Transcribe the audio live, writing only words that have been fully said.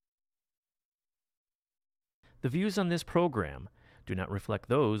The views on this program do not reflect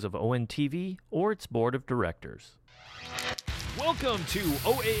those of ONTV or its board of directors. Welcome to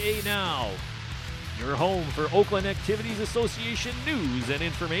OAA Now, your home for Oakland Activities Association news and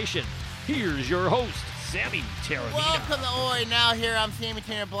information. Here's your host, Sammy Terramina. Welcome to OAA Now. Here I'm Sammy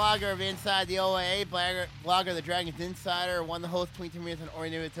Terramina, blogger of Inside the OAA, blogger of the Dragons Insider, one of the hosts between 2 minutes on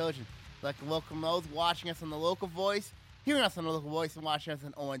Oriented Television. I'd like to welcome those watching us on the local voice, hearing us on the local voice, and watching us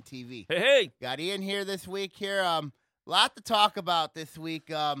on ONTV. Hey. Got Ian here this week here. A lot to talk about this week.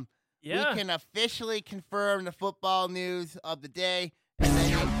 We can officially confirm the football news of the day,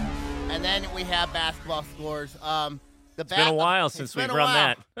 and then we have basketball scores. It's been a while since we've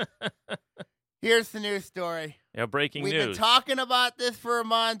run that. Here's the news story. Yeah, breaking news. We've been talking about this for a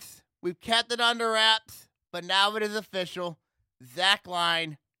month. We've kept it under wraps, but now it is official. Zach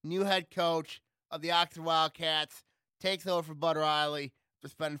Line, new head coach of the Oxford Wildcats, takes over for Bud Riley for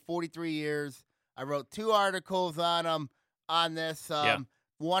spending 43 years. I wrote 2 articles on him on this.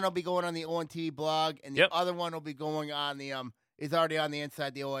 One will be going on the ONT blog, and the other one will be going on the is already on the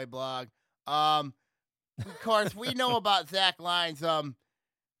Inside the OA blog. Of course, we know about Zach Line's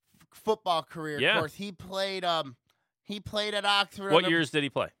football career. Yeah. Of course, he played at Oxford. What years did he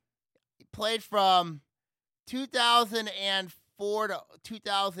play? He played from 2004 to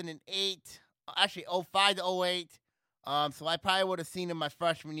 2008. Actually, 05 to 08. So I probably would have seen him my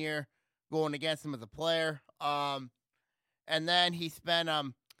freshman year going against him as a player. And then he spent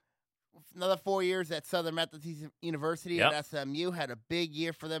another 4 years at Southern Methodist University at SMU. Had a big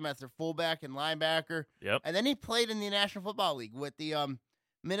year for them as their fullback and linebacker. Yep. And then he played in the National Football League with the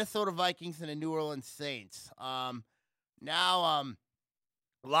Minnesota Vikings and the New Orleans Saints. Now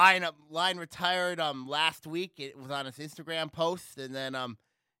Line retired last week. It was on his Instagram post, and then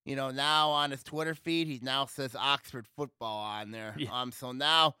now on his Twitter feed, he now says Oxford football on there. Yeah. So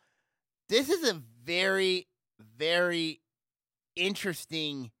now this is a very, very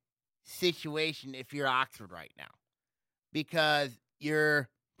interesting situation if you're Oxford right now, because your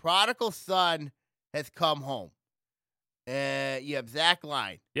prodigal son has come home. You have Zach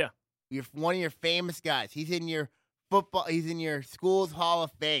Line. Yeah. You're one of your famous guys. He's in your school's Hall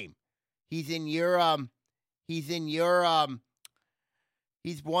of Fame. He's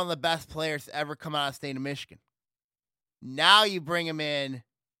one of the best players to ever come out of the state of Michigan. Now you bring him in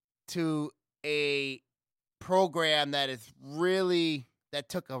to a program that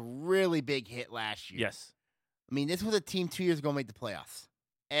took a really big hit last year. Yes. I mean, this was a team 2 years ago made the playoffs.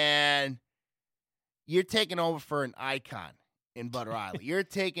 And you're taking over for an icon in Bud Riley. You're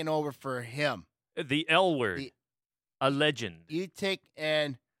taking over for him. The L word. A legend.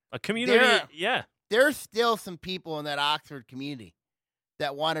 And a community. There's still some people in that Oxford community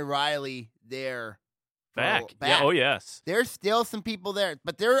that wanted Riley there. Back. Yeah. Oh, yes. There's still some people there,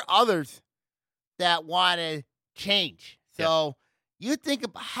 but there are others that want to change. So you think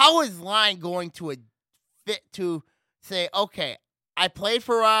about how is Line going to fit to say, okay, I played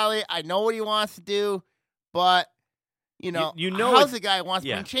for Riley. I know what he wants to do, but how's the guy who wants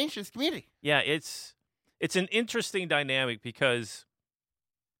to bring change to his community? Yeah, it's an interesting dynamic because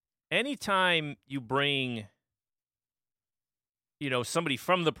anytime you bring, somebody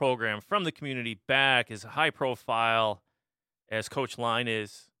from the program, from the community back as high profile as Coach Line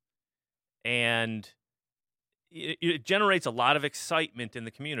is, and it generates a lot of excitement in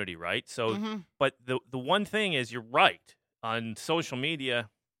the community, right? So, but the one thing is, you're right. On social media,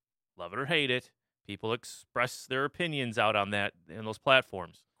 love it or hate it, people express their opinions out on those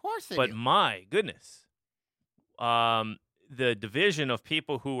platforms. Of course they do. But my goodness, the division of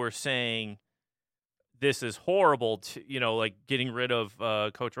people who are saying this is horrible, like getting rid of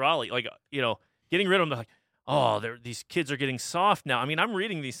Coach Riley, getting rid of him, like, these kids are getting soft now. I mean, I'm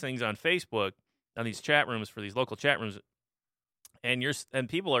reading these things on Facebook, on these chat rooms for these local chat rooms, and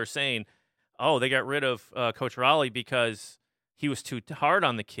people are saying, oh, they got rid of Coach Riley because he was too hard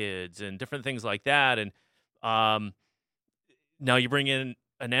on the kids and different things like that. And now you bring in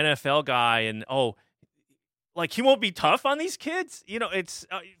an NFL guy, and he won't be tough on these kids. It's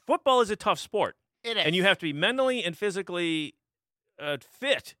football is a tough sport. It is, and you have to be mentally and physically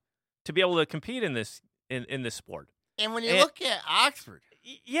fit to be able to compete in this sport. And when you look at Oxford,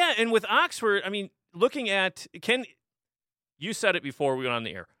 and with Oxford, I mean, looking at you said it before we went on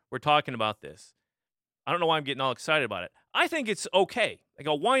the air. We're talking about this. I don't know why I'm getting all excited about it. I think it's okay. I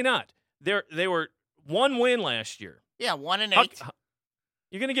go, why not? They were 1 win last year. Yeah, 1-8.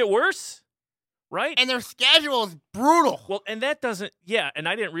 You're going to get worse, right? And their schedule is brutal. Well, and that doesn't. Yeah, and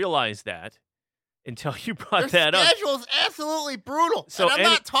I didn't realize that until you brought that up. Their schedule is absolutely brutal. So and I'm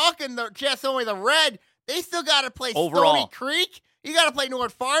not talking just only the Red. They still got to play overall. Stony Creek. You got to play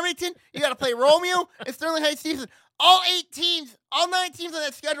North Farmington. You got to play Romeo and Sterling Heights Stevenson. All 8 teams, all 9 teams on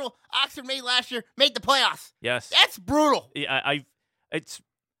that schedule Oxford made last year made the playoffs. Yes. That's brutal. Yeah, it's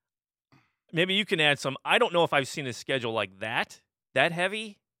maybe you can add some. I don't know if I've seen a schedule like that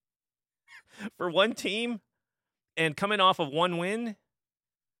heavy for one team and coming off of one win,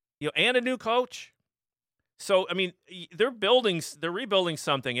 and a new coach. So, I mean, they're rebuilding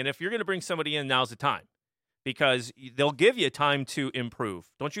something, and if you're going to bring somebody in, now's the time because they'll give you time to improve.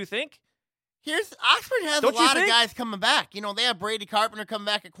 Don't you think? Oxford has a lot of guys coming back. They have Brady Carpenter coming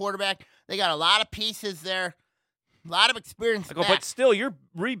back at quarterback. They got a lot of pieces there, a lot of experience. But still, you're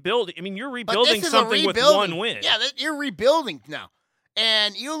rebuilding. I mean, you're rebuilding something with one win. Yeah, you're rebuilding now.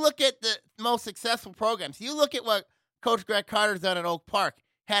 And you look at the most successful programs. You look at what Coach Greg Carter's done at Oak Park.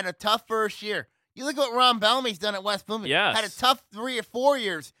 Had a tough first year. You look at what Ron Bellamy's done at West Bloomington. Yes. Had a tough 3 or 4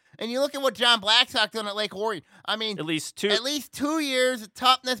 years. And you look at what John Blackstock done at Lake Orion. I mean, at least 2 years of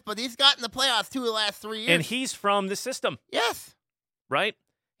toughness, but he's gotten the playoffs 2 of the last 3 years. And he's from the system. Yes. Right?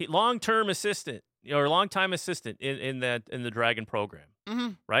 Long-term assistant, or long-time assistant in the Dragon program.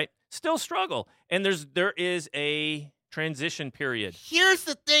 Mm-hmm. Right? Still struggle. And there is a transition period. Here's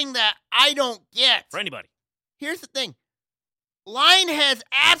the thing that I don't get. For anybody. Here's the thing. Line has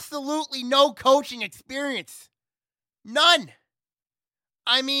absolutely no coaching experience. None.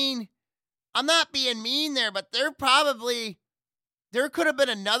 I mean, I'm not being mean there, but there could have been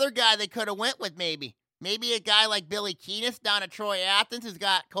another guy they could have went with maybe. Maybe a guy like Billy Keenis down at Troy Athens who's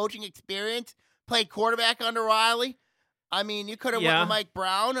got coaching experience, played quarterback under Riley. I mean, you could have went with Mike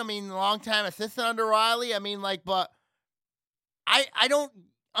Brown. I mean, longtime assistant under Riley. I mean, but I don't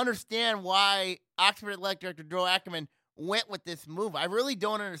understand why Oxford Athletic Director Joe Ackerman went with this move. I really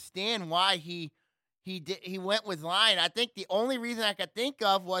don't understand why he went with Line. I think the only reason I could think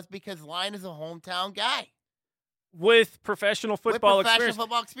of was because Line is a hometown guy with professional football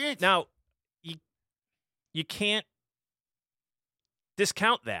experience. Now, you can't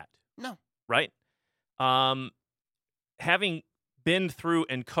discount that. No. Right? Having been through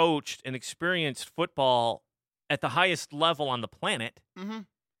and coached and experienced football at the highest level on the planet, mm-hmm.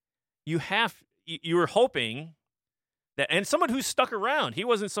 you were hoping that, and someone who's stuck around. He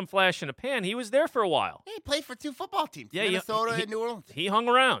wasn't some flash in a pan. He was there for a while. Yeah, he played for 2 football teams, Minnesota and New Orleans. He hung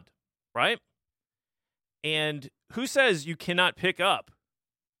around, right? And who says you cannot pick up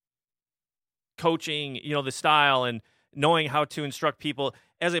coaching, the style and knowing how to instruct people?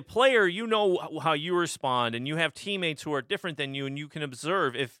 As a player, you know how you respond, and you have teammates who are different than you, and you can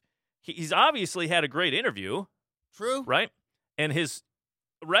observe. If he's obviously had a great interview. True. Right? And his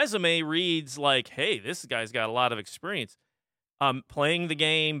resume reads like, hey, this guy's got a lot of experience playing the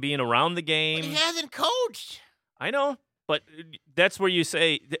game, being around the game. But he hasn't coached. I know, but that's where you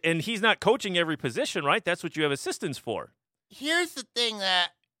say, and he's not coaching every position, right? That's what you have assistants for. Here's the thing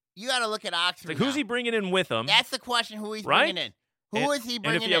that you got to look at Oxford. Like, who's he bringing in with him? That's the question, who he's bringing in. Who is he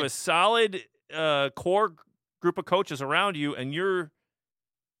bringing in? And if you have a solid core group of coaches around you and you're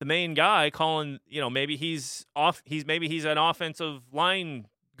the main guy calling, maybe he's off. Maybe he's an offensive line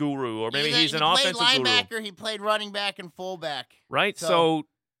guru, or maybe he's an offensive guru. He played linebacker, he played running back and fullback. Right. So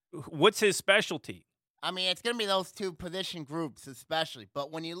what's his specialty? I mean, it's going to be those 2 position groups especially.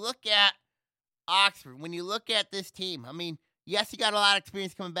 But when you look at Oxford, when you look at this team, I mean, yes, he got a lot of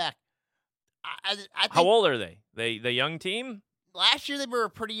experience coming back. I think, how old are they? The young team? Last year they were a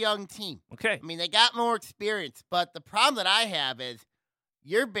pretty young team. Okay. I mean, they got more experience. But the problem that I have is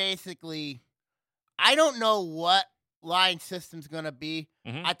you're basically, I don't know what line system's going to be.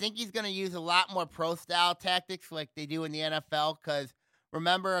 Mm-hmm. I think he's going to use a lot more pro-style tactics like they do in the NFL because,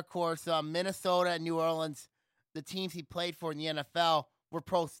 remember, of course, Minnesota and New Orleans, the teams he played for in the NFL were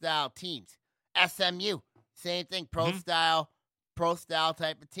pro-style teams. SMU, same thing, pro-style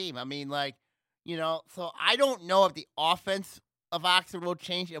type of team. I mean, so I don't know if the offense of Oxford will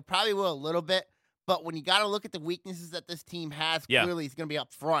change. It probably will a little bit. But when you got to look at the weaknesses that this team has, clearly it's going to be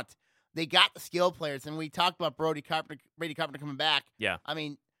up front. They got the skill players, and we talked about Brady Carpenter coming back. Yeah. I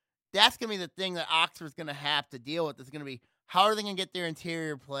mean, that's going to be the thing that Oxford's going to have to deal with. Is going to be how are they going to get their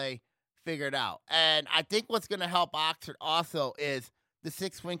interior play figured out? And I think what's going to help Oxford also is the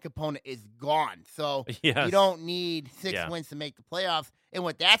 6-win component is gone. So you don't need 6 wins to make the playoffs. And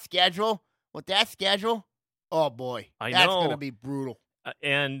with that schedule, oh boy, that's going to be brutal.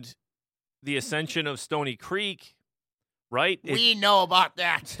 And the ascension of Stony Creek, right? We know about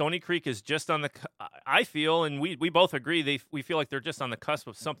that. Stony Creek is just on the, I feel, and we both agree, we feel like they're just on the cusp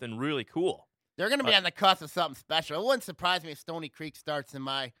of something really cool. They're going to be on the cusp of something special. It wouldn't surprise me if Stony Creek starts in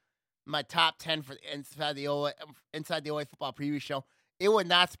my top 10 for inside the OA football preview show. It would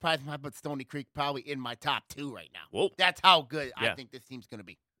not surprise me if I put Stony Creek probably in my top 2 right now. Whoa. That's how good Yeah. I think this team's going to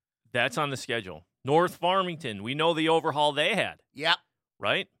be. That's on the schedule. North Farmington, we know the overhaul they had, Yep.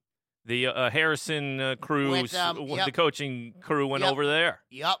 right? The Harrison crew, Yep. the coaching crew went Yep. over there,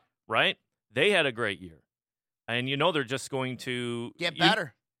 Yep. right? They had a great year. And they're just going to Get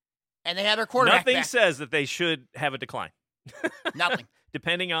better. And they had their quarterback Nothing back. says that they should have a decline. Nothing.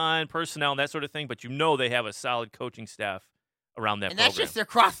 Depending on personnel and that sort of thing, but they have a solid coaching staff around that And program. that's just their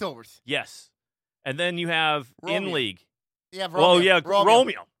crossovers. Yes. And then you have Romeo. in-league. Yeah, Romeo.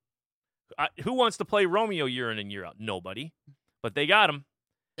 Romeo. Who wants to play Romeo year in and year out? Nobody. But they got him.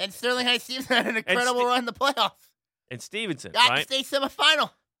 Then Sterling Heights Stevenson had an incredible run in the playoffs. And Stevenson, Got right? the state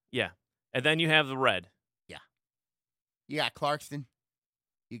semifinal. Yeah. And then you have the Red. You got Clarkston.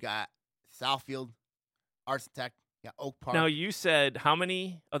 You got Southfield, Arts Tech. You got Oak Park. Now, you said how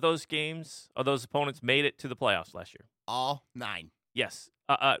many of those games, of those opponents, made it to the playoffs last year? All 9. Yes.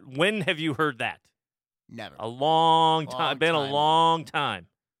 When have you heard that? Never. A long time. Long Been a time. long time.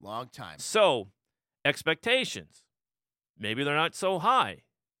 Long time. So, expectations. Maybe they're not so high.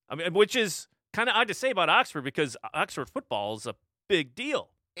 I mean, which is kind of odd to say about Oxford because Oxford football is a big deal,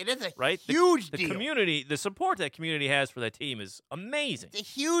 It is a right? huge The deal. community, the support that community has for that team is amazing. It's a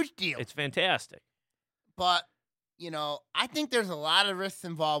huge deal. It's fantastic. But, I think there's a lot of risks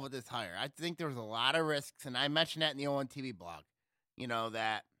involved with this hire. I think there's a lot of risks, and I mentioned that in the ONTV blog,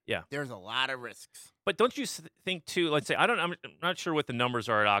 that there's a lot of risks. But don't you think too? Let's say I'm not sure what the numbers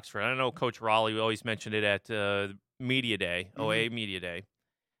are at Oxford. I don't know. Coach Raleigh always mentioned it at Media Day, OA Media Day,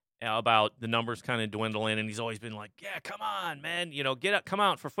 about the numbers kind of dwindling, and he's always been like, "Yeah, come on, man, get up, come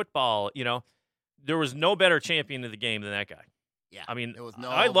out for football." There was no better champion of the game than that guy. Yeah, I mean, there was no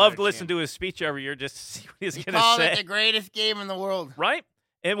I love to better listen champion. to his speech every year just to see what he's He going to called say. it the greatest game in the world. Right?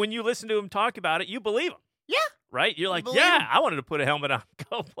 And when you listen to him talk about it, you believe him. Yeah. Right? You're like, believe yeah, him. I wanted to put a helmet on,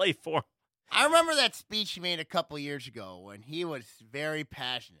 go play for him. I remember that speech he made a couple years ago when he was very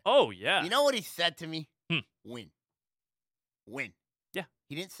passionate. Oh, yeah. You know what he said to me? Hmm. Win. Yeah.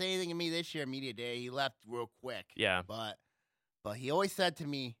 He didn't say anything to me this year, Media Day. He left real quick. Yeah. But he always said to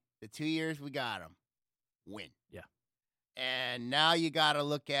me, the 2 years we got him, win. Yeah. And now you got to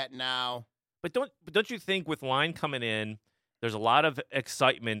look at now. But don't you think with Line coming in, there's a lot of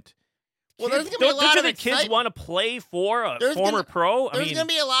excitement? Well, Kids- there's gonna be a don't lot you of think kids excitement. want to play for a There's former gonna- pro? I There's mean, going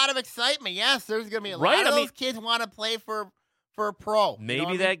to be a lot of excitement. Yes, there's going to be a Right, lot of I mean- those kids want to play for a pro. You know maybe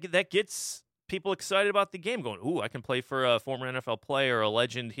what I mean? that gets people excited about the game, going, "Ooh, I can play for a former NFL player, a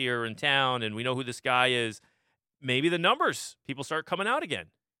legend here in town, and we know who this guy is." Maybe the numbers, people start coming out again,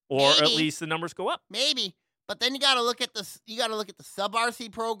 or at Maybe. least the numbers go up. Maybe, but then you got to look at the sub RC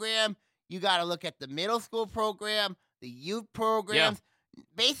program. You got to look at the middle school program, the youth programs.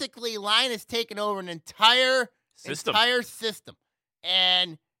 Basically, Line has taken over an entire system,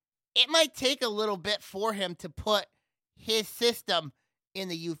 and it might take a little bit for him to put his system in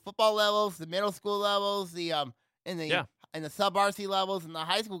the youth football levels, the middle school levels, in the sub RC levels, in the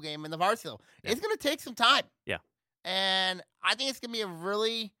high school game, in the varsity level. Yeah. It's going to take some time. Yeah. And I think it's going to be a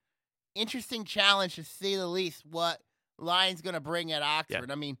really interesting challenge, to say the least, what Line's going to bring at Oxford.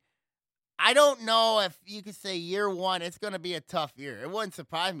 Yeah. I mean, I don't know if you could say year one, it's going to be a tough year. It wouldn't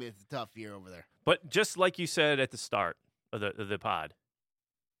surprise me if it's a tough year over there. But just like you said at the start of the pod,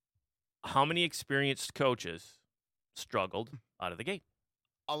 how many experienced coaches struggled out of the gate?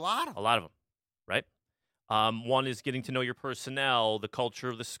 A lot of A lot of them, right? One is getting to know your personnel, the culture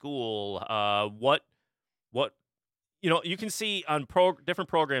of the school, what you can see on different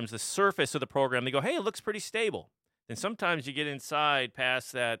programs, the surface of the program, they go, hey, it looks pretty stable. And sometimes you get inside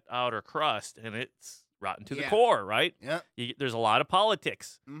past that outer crust, and it's rotten to the Yeah. core, right? Yeah. There's a lot of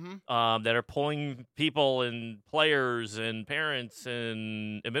politics Mm-hmm. that are pulling people and players and parents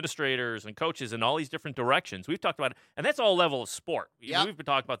and administrators and coaches in all these different directions. We've talked about it, and that's all level of sport. Yep. We've been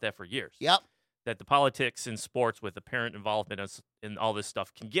talking about that for years. Yep. That the politics in sports with the parent involvement and all this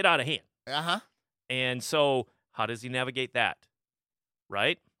stuff can get out of hand. Uh-huh. And so how does he navigate that,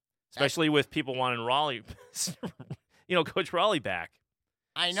 right? Especially with people wanting Raleigh, Coach Raleigh back.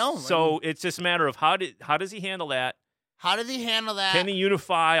 I know. So it's just a matter of how does he handle that? How does he handle that? Can he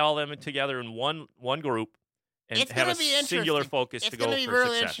unify all them together in one group and It's have gonna a be interesting. singular focus It's to go going to be for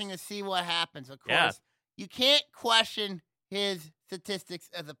really success? interesting to see what happens. Of course, Yeah. you can't question his statistics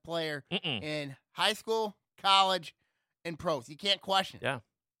as a player Mm-mm. in high school, college, and pros. You can't question it. Yeah.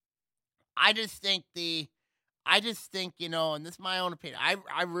 I just think, and this is my own opinion.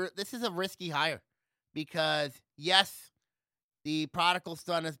 This is a risky hire because yes, the prodigal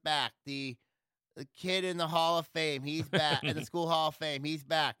son is back. The kid in the Hall of Fame, he's back. In the school Hall of Fame, he's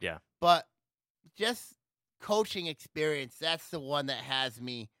back. Yeah. But just coaching experience, that's the one that has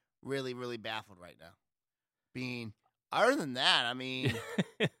me really, really baffled right now. Other than that, I mean,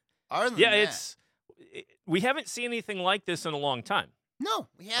 we haven't seen anything like this in a long time. No,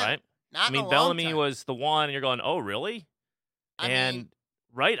 we haven't. Right? Not in a long Bellamy time. was the one, and you're going, oh, really?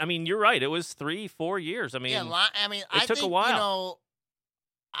 Right? I mean, you're right. It was 3-4 years. I mean, it took a while.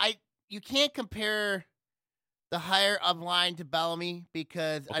 You can't compare the higher up line to Bellamy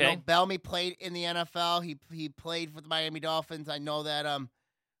because I Okay. know Bellamy played in the NFL. He played for the Miami Dolphins. I know that.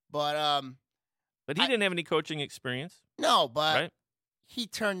 But he didn't have any coaching experience. No, but right? he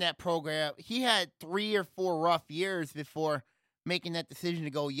turned that program. He had 3 or 4 rough years before making that decision to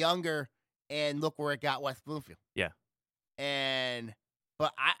go younger, and look where it got West Bloomfield. Yeah.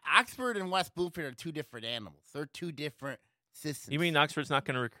 But Oxford and West Bloomfield are 2 different animals. They're 2 different systems. You mean Oxford's not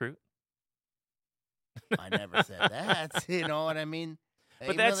going to recruit? I never said that. You know what I mean?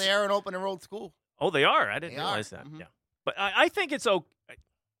 But Even though they are an open enrolled school. Oh, they are. I didn't They realize are. that. Mhm. Yeah. But I think it's okay.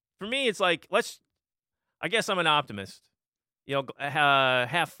 For me, it's like I guess I'm an optimist.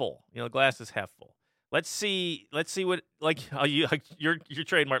 Half full. Glass is half full. Let's see what your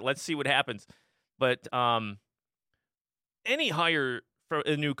trademark. Let's see what happens. But any hire for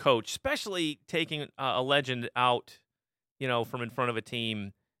a new coach, especially taking a legend out, from in front of a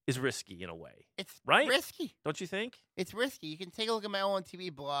team, is risky in a way. It's right? risky. Don't you think? It's risky. You can take a look at my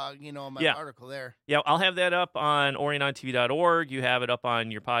ONTV blog, my article there. Yeah, I'll have that up on OrionOnTV.org. You have it up on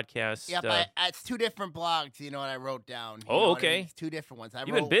your podcast. Yep, it's 2 different blogs, what I wrote down. Okay. It's 2 different ones.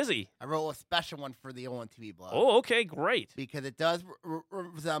 You've been busy. I wrote a special one for the ONTV blog. Oh, okay, great. Because it does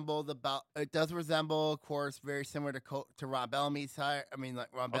resemble of course, very similar to Ron Bellamy's time.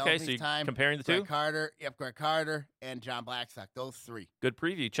 Ron Bellamy's time. Comparing the Greg two? Carter. Yep, Greg Carter and John Blackstock. Those 3. Good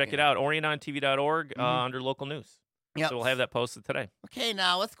preview. Check it out. OrionOnTV.org under local news. Yep. So we'll have that posted today. Okay,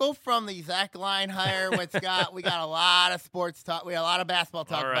 now let's go from the Zach Line hire. We got a lot of sports talk. We got a lot of basketball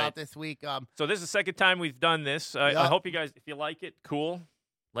talk about this week. So this is the second time we've done this. I hope you guys, if you like it, cool.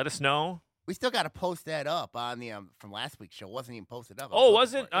 Let us know. We still got to post that up on the from last week's show. It wasn't even posted up. Oh,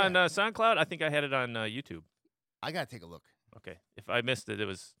 was it on SoundCloud? I think I had it on YouTube. I got to take a look. Okay. If I missed it, it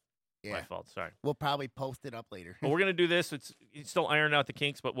was my fault. Sorry. We'll probably post it up later. Well, we're going to do this. It's still ironing out the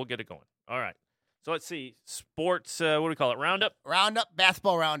kinks, but we'll get it going. All right. So let's see. Sports, what do we call it? Roundup?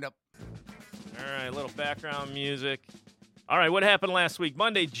 Basketball roundup. All right, a little background music. All right, what happened last week?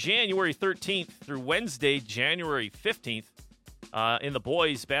 Monday, January 13th through Wednesday, January 15th. In the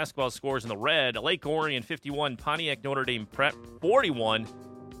boys' basketball scores in the red, Lake Orion 51, Pontiac Notre Dame Prep 41.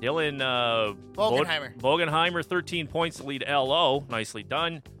 Dylan Bogenheimer 13 points to lead LO. Nicely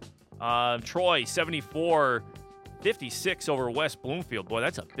done. Troy 74-56 over West Bloomfield. Boy,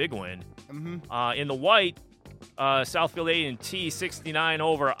 that's a big win. Mm-hmm. In the white, Southfield A&T 69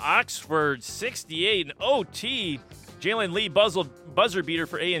 over Oxford 68 in OT. Jalen Lee buzzer beater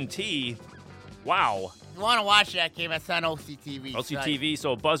for A&T. Wow. If you want to watch that game, it's on OCTV. OCTV,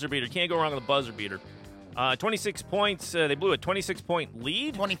 so a buzzer beater. Can't go wrong with a buzzer beater. 26 points. They blew a 26-point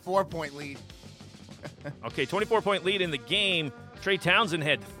lead. 24-point lead. Okay, 24-point lead in the game. Trey Townsend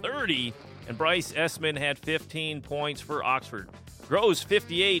had 30, and Bryce Essman had 15 points for Oxford. Groves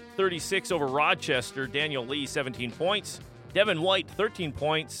 58-36 over Rochester. Daniel Lee 17 points. Devin White 13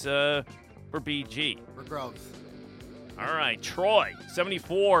 points for BG. For Groves. All right, Troy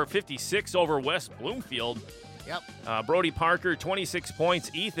 74-56 over West Bloomfield. Yep. Brody Parker 26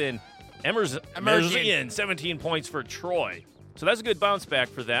 points. Ethan Emerzian 17 points for Troy. So that's a good bounce back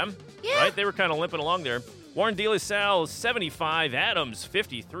for them. Yeah. Right? They were kind of limping along there. Warren De La Salle 75, Adams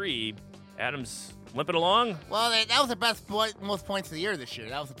 53. Adams limping along. Well, that was the most points of the year this year.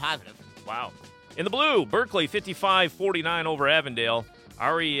 That was a positive. Wow. In the blue, Berkeley 55-49 over Avondale.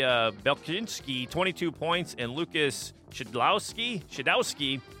 Ari Belkinski 22 points, and Lucas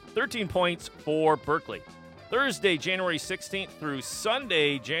Shadowski 13 points for Berkeley. Thursday, January 16th through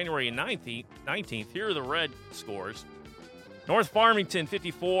Sunday, January 19th. Here are the red scores. North Farmington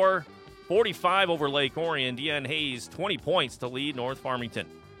 54-45 over Lake Orion. Deanne Hayes 20 points to lead North Farmington.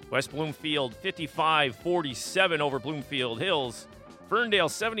 West Bloomfield 55-47 over Bloomfield Hills. Ferndale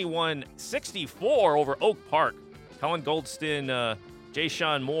 71-64 over Oak Park. Colin Goldston, Jay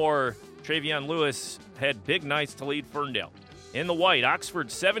Sean Moore, Travion Lewis had big nights to lead Ferndale. In the white, Oxford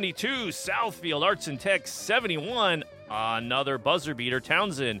 72, Southfield Arts and Tech 71. Another buzzer beater.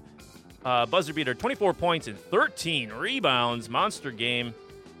 Townsend, buzzer beater, 24 points and 13 rebounds. Monster game.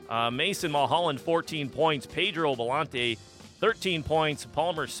 Mason Mulholland, 14 points. Pedro Belante, 13 points.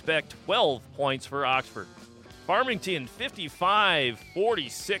 Palmer Speck, 12 points for Oxford. Farmington,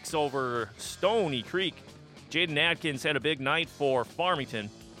 55-46 over Stony Creek. Jaden Atkins had a big night for Farmington.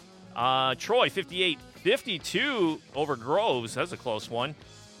 Troy, 52 over Groves. That's a close one.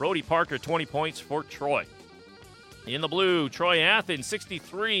 Brody Parker, 20 points for Troy. In the blue, Troy Athens,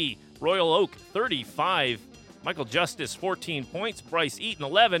 63. Royal Oak, 35. Michael Justice, 14 points. Bryce Eaton,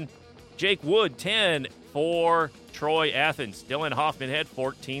 11. Jake Wood, 10 for Troy Athens. Dylan Hoffman had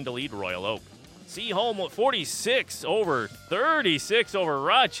 14 to lead Royal Oak. Seaholm, 46 over 36 over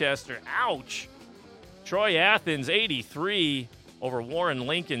Rochester. Ouch. Troy Athens, 83 over Warren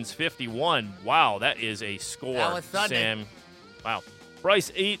Lincoln's 51. Wow, that is a score, That was Sunday. Sam. Wow.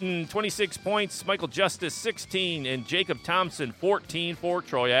 Bryce Eaton, 26 points. Michael Justice, 16. And Jacob Thompson, 14 for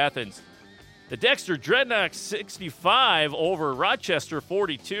Troy Athens. The Dexter Dreadnoughts, 65 over Rochester,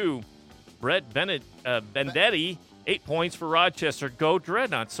 42. Brett Bendetti, 8 points for Rochester. Go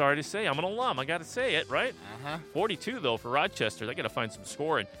Dreadnoughts. Sorry to say. I'm an alum. I got to say it, right? 42, though, for Rochester. They got to find some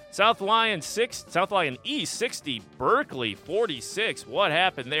scoring. South Lyon East, 60. Berkeley, 46. What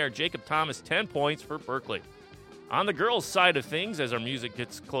happened there? Jacob Thomas, 10 points for Berkeley. On the girls' side of things, as our music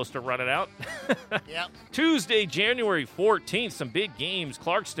gets close to running out, Yep. Tuesday, January 14th, some big games.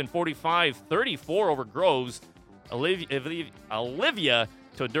 Clarkston, 45-34 over Groves. Olivia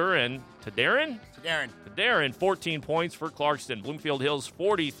Todarin, 14 points for Clarkston. Bloomfield Hills,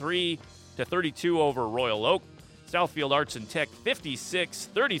 43-32 over Royal Oak. Southfield Arts and Tech,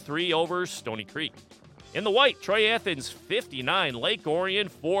 56-33 over Stony Creek. In the white, Troy Athens, 59. Lake Orion,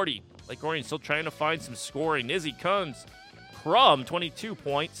 40. Lake Orion still trying to find some scoring. Izzy Crum, 22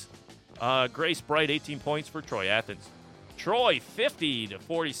 points. Grace Bright, 18 points for Troy Athens. Troy,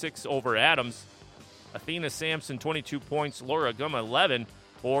 50-46 over Adams. Athena Sampson, 22 points. Laura Gum, 11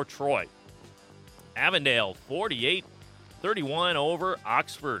 for Troy. Avondale, 48-31 over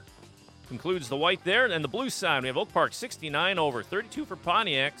Oxford. Concludes the white there. And the blue side, we have Oak Park, 69 over 32 for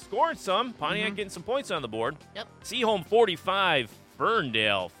Pontiac. Scoring some. Pontiac getting some points on the board. Yep. Seaholm, 45.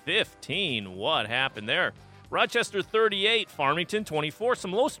 Ferndale, 15. What happened there? Rochester, 38. Farmington, 24.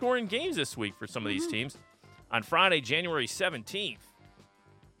 Some low-scoring games this week for some of these teams. On Friday, January 17th.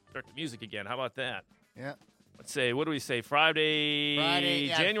 Start the music again. How about that? Yeah. Let's say, what do we say? Friday,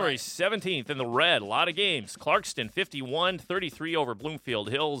 yeah, January 17th in the red. A lot of games. Clarkston, 51-33 over Bloomfield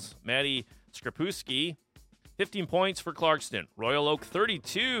Hills. Maddie Skripowski, 15 points for Clarkston. Royal Oak,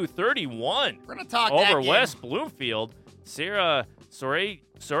 32-31 We're going to talk that over game. West Bloomfield. Sarah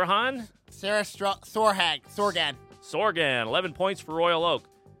Sorhan? Sarah Sorgan. Sorgan, 11 points for Royal Oak.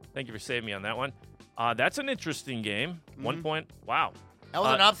 Thank you for saving me on that one. That's an interesting game. 1 point. Wow. That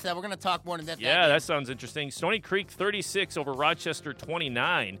was an upset. We're going to talk more than that. Yeah, that sounds interesting. Stony Creek, 36 over Rochester,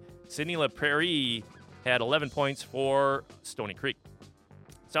 29. Sidney LaPrairie had 11 points for Stony Creek.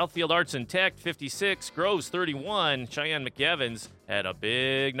 Southfield Arts and Tech, 56. Groves, 31. Cheyenne McEvans had a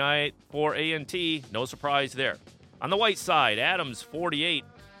big night for A&T. No surprise there. On the white side, Adams,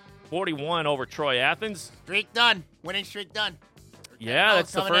 48-41 over Troy Athens. Streak done. Winning streak done. Yeah,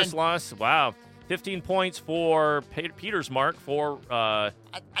 that's the coming first in. loss. Wow. 15 points for Peters Mark for I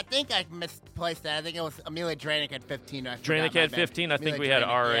think I misplaced that. I think it was Amelia Dranik had 15. Dranik had 15. I think we had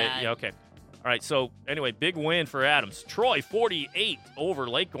our yeah, okay. All right, so anyway, big win for Adams. Troy, 48 over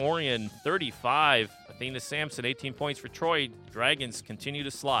Lake Orion, 35. Athena Sampson, 18 points for Troy. Dragons continue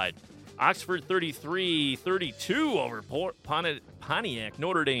to slide. Oxford, 33-32 over Pontiac.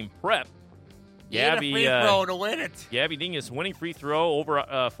 Notre Dame Prep. Gabby, free throw to win it. Gabby Dingus winning free throw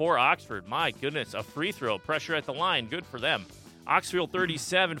over for Oxford. My goodness, a free throw. Pressure at the line. Good for them. Oxfield,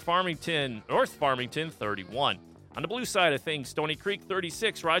 37. North Farmington, 31. On the blue side of things, Stony Creek,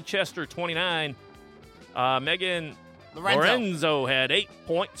 36. Rochester, 29. Megan Lorenzo had 8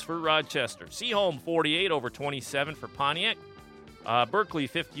 points for Rochester. Seaholm, 48 over 27 for Pontiac. Berkeley,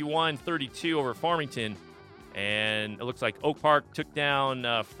 51-32 over Farmington. And it looks like Oak Park took down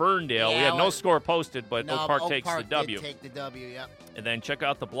Ferndale. Yeah, we have no score posted, but Oak Park takes the W. Did take the W, yep. And then check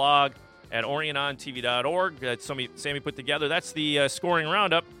out the blog at orionontv.org that Sammy put together. That's the scoring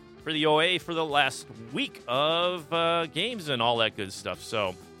roundup for the OA for the last week of games and all that good stuff.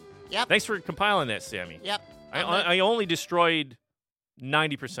 So thanks for compiling that, Sammy. Yep. I only destroyed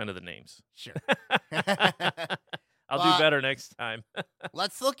 90% of the names. Sure. I'll do better next time.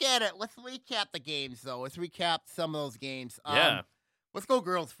 Let's look at it. Let's recap the games, though. Let's recap some of those games. Yeah. Let's go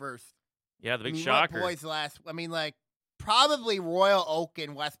girls first. Yeah, the big shocker. Boys last. Probably Royal Oak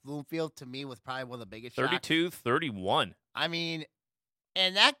and West Bloomfield, to me, was probably one of the biggest 32-31. I mean,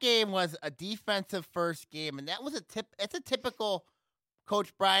 and that game was a defensive first game, and that was it's a typical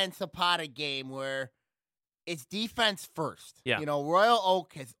Coach Brian Zapata game where it's defense first. Yeah. Royal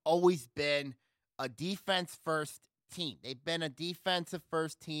Oak has always been a defense first team. They've been a defensive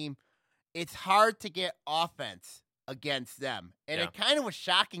first team. It's hard to get offense against them. And it kind of was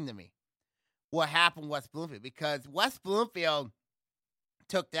shocking to me. what happened with West Bloomfield, because West Bloomfield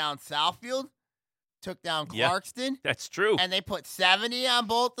took down Southfield, took down Yeah. Clarkston, That's true. and they put 70 on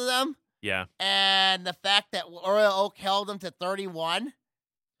both of them. Yeah. And the fact that Royal Oak held them to 31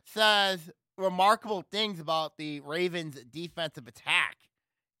 says remarkable things about the Ravens' defensive attack.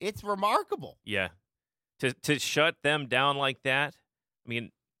 It's remarkable. Yeah. To shut them down like that, I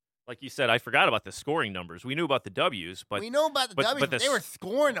mean, like you said, I forgot about the scoring numbers. We knew about the W's, but we know about the W's, but they were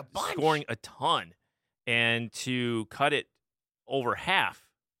scoring a bunch. Scoring a ton. And to cut it over half.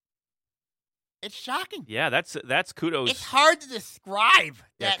 It's shocking. Yeah, that's kudos. It's hard to describe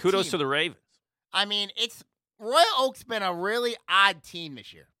that kudos team. to the Ravens. I mean, Royal Oak's been a really odd team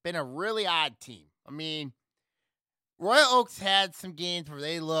this year. Been a really odd team. I mean, Royal Oak's had some games where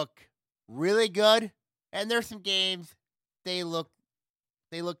they look really good, and there's some games they look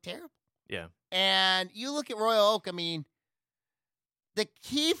terrible. Yeah. And you look at Royal Oak, I mean, the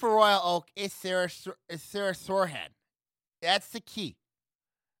key for Royal Oak is Sarah Sorhead. That's the key.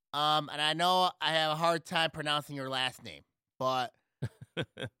 And I know I have a hard time pronouncing her last name, but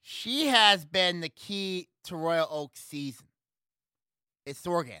she has been the key to Royal Oak's season. It's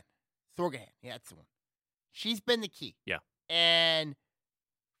Sorgan. Yeah, that's the one. She's been the key. Yeah. And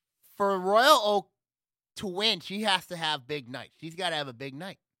for Royal Oak to win, she has to have big nights. She's got to have a big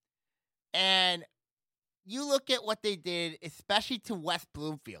night. And you look at what they did, especially to West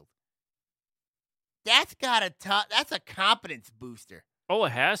Bloomfield. That's a confidence booster. Oh,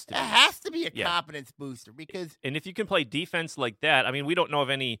 it has to. It has to be a confidence booster because. And if you can play defense like that, I mean, we don't know of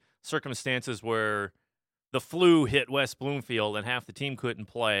any circumstances where the flu hit West Bloomfield and half the team couldn't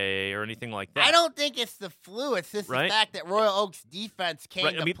play or anything like that. I don't think it's the flu. It's just the fact that Royal Oak's defense came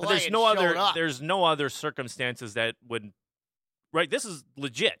to play. But there's no other circumstances that would. Right, this is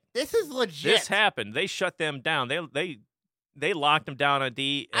legit. This happened. They shut them down. They locked them down on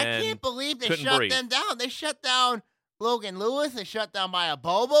D. And I can't believe they shut them down. They shut down Logan Lewis. They shut down Maya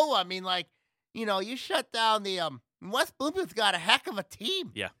Bobo. I mean, you shut down the West Bloomfield's got a heck of a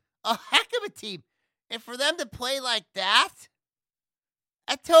team. Yeah, a heck of a team, and for them to play like that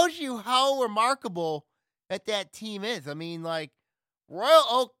tells you how remarkable that team is. I mean, Royal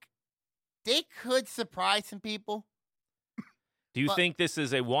Oak, they could surprise some people. Do you think this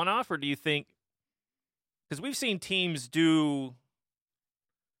is a one-off, or do you think – because we've seen teams do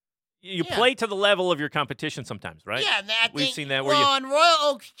 – you play to the level of your competition sometimes, right? Yeah, we've seen that. In Royal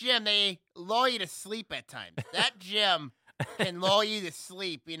Oak's gym, they lull you to sleep at times. That gym can lull you to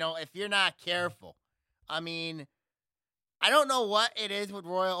sleep, if you're not careful. I mean, I don't know what it is with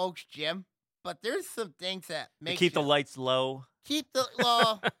Royal Oak's gym, but there's some things that make keep the lights low. Keep the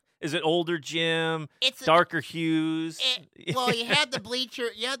low. Is it older gym? It's darker hues. You had the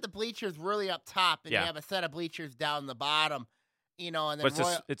bleachers really up top, and you have a set of bleachers down the bottom. And then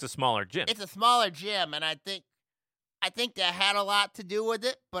but it's a smaller gym. It's a smaller gym, and I think that had a lot to do with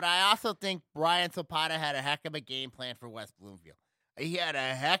it. But I also think Brian Zapata had a heck of a game plan for West Bloomfield. He had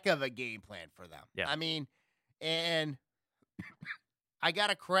a heck of a game plan for them. Yeah. I mean, and I got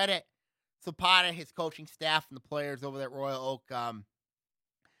to credit Zapata, his coaching staff, and the players over at Royal Oak.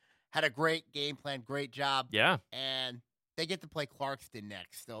 Had a great game plan, great job. Yeah. And they get to play Clarkston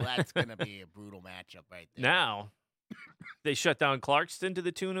next, so that's going to be a brutal matchup right there. Now, they shut down Clarkston to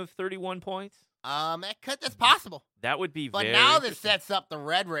the tune of 31 points? That's possible. That would be very now this sets up the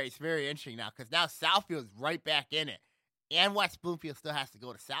red race very interesting now, because now Southfield's right back in it. And West Bloomfield still has to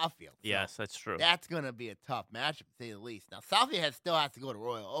go to Southfield. So yes, that's true. That's going to be a tough matchup, to say the least. Now, Southfield still has to go to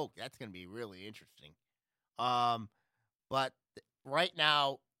Royal Oak. That's going to be really interesting. But right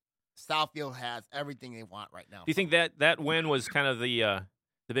now, Southfield has everything they want right now. Do you think that win was kind of the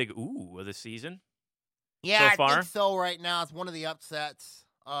big ooh of the season? Yeah, so far? I think so right now. It's one of the upsets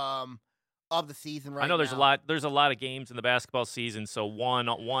of the season right now. I know there's a lot of games in the basketball season, so one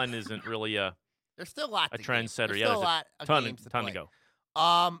isn't really there's still a lot trendsetter. There's yeah, still a lot of ton games to go.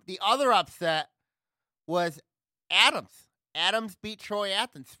 The other upset was Adams. Adams beat Troy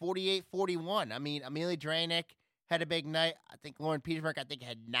Athens 48-41. I mean, Amelia Drainick had a big night. I think Lauren Petersburg,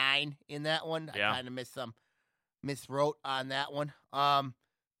 had 9 in that one. Yeah. I kind of miswrote on that one.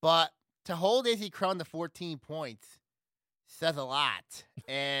 But to hold Izzy Crone to 14 points says a lot.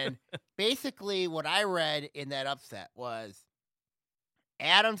 And basically what I read in that upset was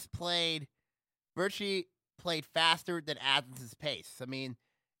Adams virtually played faster than Athens' pace. I mean,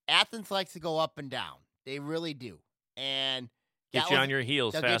 Athens likes to go up and down. They really do. And get you on your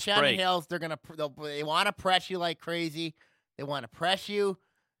heels, they'll fast get you break. on your heels. They want to press you like crazy. They want to press you.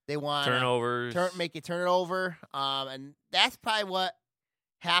 They want turnovers, make you turn it over. And that's probably what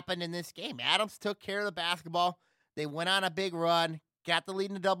happened in this game. Adams took care of the basketball. They went on a big run, got the lead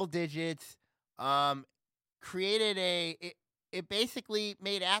in the double digits. created it basically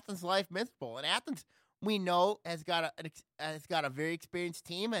made Athens' life miserable. And Athens, we know, has got a very experienced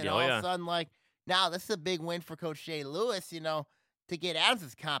team, and all of a sudden, like, now this is a big win for Coach Shea Lewis, to get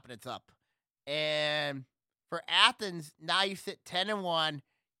Adams' confidence up. And for Athens, now you sit 10-1.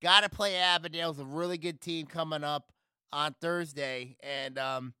 Got to play Avondale. It's a really good team coming up on Thursday. And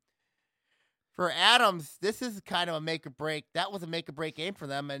for Adams, this is kind of a make or break. That was a make or break game for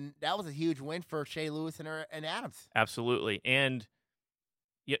them, and that was a huge win for Shea Lewis and Adams. Absolutely. And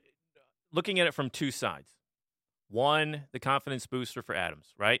looking at it from two sides. One, the confidence booster for Adams,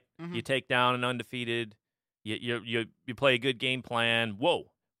 right? Mm-hmm. You take down an undefeated. You play a good game plan.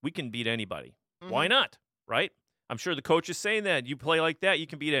 Whoa, we can beat anybody. Mm-hmm. Why not? Right? I'm sure the coach is saying that. You play like that, you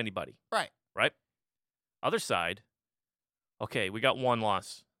can beat anybody. Right? Other side, okay, we got one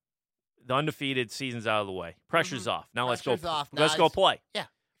loss. The undefeated season's out of the way. Pressure's off. Now let's go play. Yeah.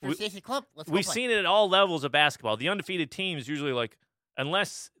 For Stacey Klump, let's go We've play. seen it at all levels of basketball. The undefeated teams usually, like,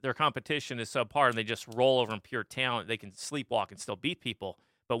 unless their competition is subpar and they just roll over in pure talent, they can sleepwalk and still beat people.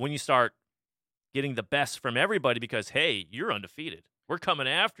 But when you start getting the best from everybody because, hey, you're undefeated. We're coming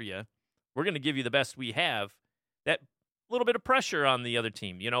after you. We're going to give you the best we have. That little bit of pressure on the other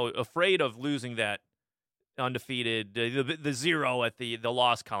team, afraid of losing that undefeated, the zero at the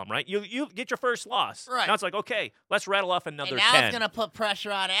loss column, right? You get your first loss. Right. Now it's like, okay, let's rattle off another 10. And now it's going to put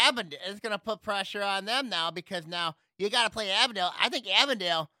pressure on Avondale. It's going to put pressure on them now because now you got to play Avondale. I think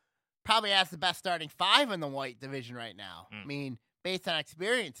Avondale probably has the best starting five in the white division right now. I mean, based on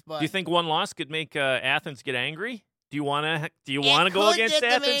experience. But do you think one loss could make Athens get angry? Do you want to go against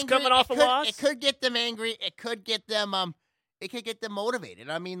Athens coming off a loss? It could get them angry. It could get them motivated.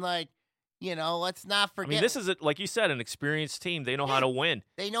 I mean, like, let's not forget. I mean, this is, like you said, an experienced team. They know how to win.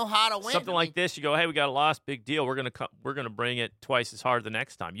 They know how to win. Something like this, you go, hey, we got a loss, big deal. We're gonna bring it twice as hard the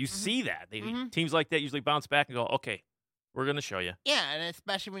next time. You see that. Teams like that usually bounce back and go, okay, we're gonna show you. Yeah, and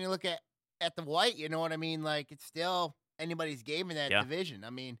especially when you look at the white, you know what I mean? Like, it's still anybody's game in that division. I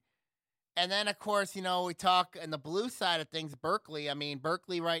mean, and then, of course, we talk on the blue side of things, Berkeley. I mean,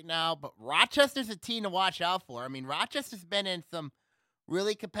 Berkeley right now, but Rochester's a team to watch out for. I mean, Rochester's been in some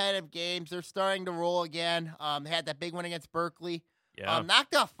really competitive games. They're starting to roll again. They had that big one against Berkeley. Yeah.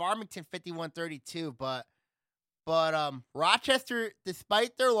 Knocked off Farmington 51-32, but Rochester,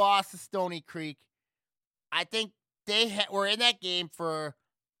 despite their loss to Stony Creek, I think they were in that game for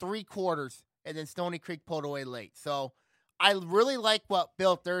 3 quarters, and then Stony Creek pulled away late. So I really like what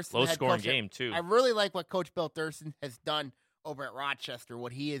Bill Thurston low-scoring game, too. I really like what Coach Bill Thurston has done over at Rochester,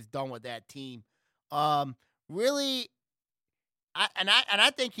 what he has done with that team. Really,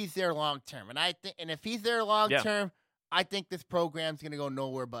 I think he's there long term. And if he's there long term, I think this program's going to go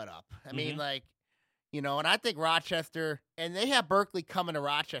nowhere but up. I mean, and I think Rochester, and they have Berkeley coming to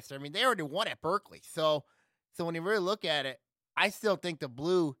Rochester. I mean, they already won at Berkeley. So when you really look at it, I still think the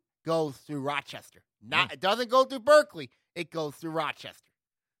blue goes through Rochester. It doesn't go through Berkeley. It goes through Rochester.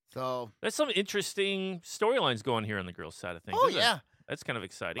 So there's some interesting storylines going here on the girls' side of things. Oh, yeah. That's kind of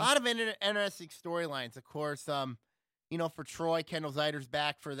exciting. A lot of interesting storylines. Of course, for Troy, Kendall Zeider's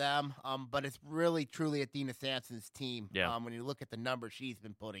back for them. But it's really, truly Athena Sampson's team. Yeah. When you look at the numbers she's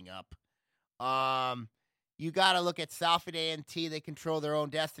been putting up. You got to look at Southfield A&T. They control their own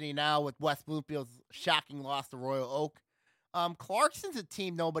destiny now with West Bloomfield's shocking loss to Royal Oak. Clarkson's a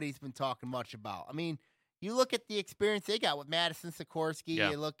team nobody's been talking much about. I mean, you look at the experience they got with Madison Sikorsky.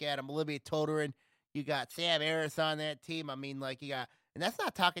 Yeah. You look at Olivia Toterin. You got Sam Harris on that team. I mean, like, you got, and that's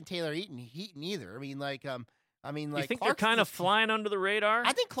not talking Taylor Heaton either. I mean, like, you think they're kind of flying under the radar?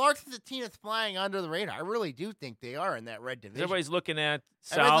 I think Clarkson's a team that's flying under the radar. I really do think they are in that red division. Everybody's looking at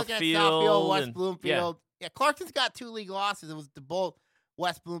Southfield, West Bloomfield. Bloomfield. Yeah, Clarkson's got 2 league losses. It was to both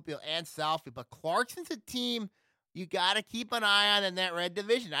West Bloomfield and Southfield. But Clarkson's a team you got to keep an eye on in that red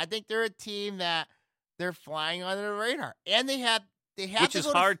division. I think they're a team that they're flying under the radar, and they have which is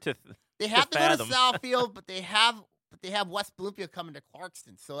hard to they have to fathom. go to Southfield, but they have West Bloomfield coming to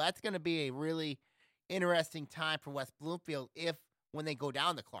Clarkston, so that's going to be a really interesting time for West Bloomfield when they go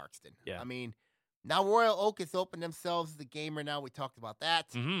down to Clarkston. Yeah. I mean, now Royal Oak has opened themselves as the gamer. Now we talked about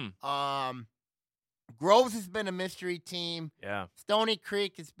that. Mm-hmm. Groves has been a mystery team. Yeah. Stony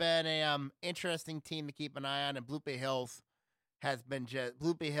Creek has been a interesting team to keep an eye on, and Blue Bay Hills has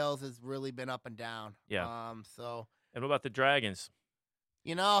really been up and down. Yeah. And what about the Dragons?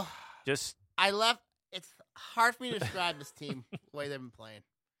 It's hard for me to describe this team the way they've been playing.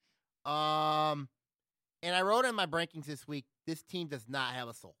 And I wrote in my rankings this week, this team does not have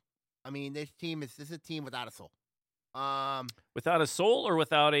a soul. I mean, this is a team without a soul. Without a soul or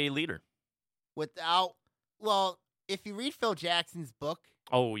without a leader? If you read Phil Jackson's book,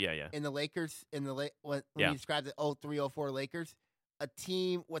 Oh, yeah. in the Lakers, when Yeah. you described the 03-04 Lakers, a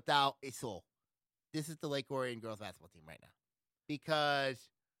team without a soul. This is the Lake Orion girls basketball team right now. Because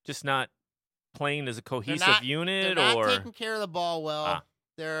Just not playing as a cohesive they're unit, not or taking care of the ball well. Ah.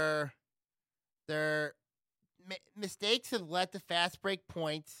 Their mistakes have led to fast break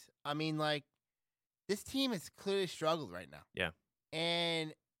points. I mean, like, this team has clearly struggled right now. Yeah.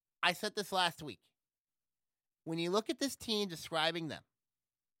 And I said this last week. When you look at this team describing them,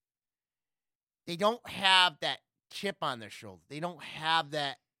 they don't have that chip on their shoulder. They don't have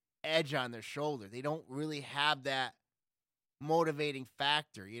that edge on their shoulder. They don't really have that motivating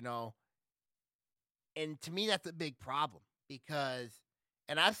factor, you know. And to me, that's a big problem because,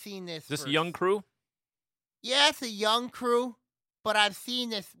 and I've seen this. Is this a young crew? Yeah, it's a young crew, but I've seen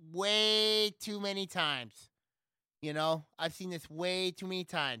this way too many times. You know, I've seen this way too many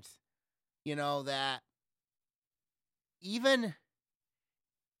times. You know, that even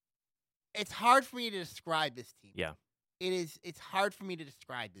it's hard for me to describe this team. Yeah. It's hard for me to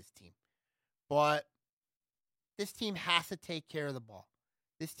describe this team. But this team has to take care of the ball.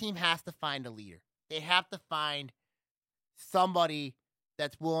 This team has to find a leader. They have to find somebody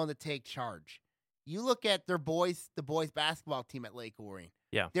that's willing to take charge. You look at the boys basketball team at Lake Orion.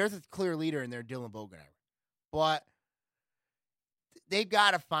 Yeah. There's a clear leader in there, Dylan Bogenheimer. But they've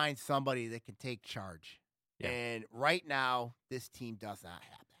got to find somebody that can take charge. Yeah. And right now, this team does not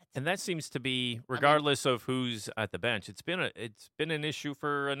have that. And that seems to be, regardless of who's at the bench, it's been an issue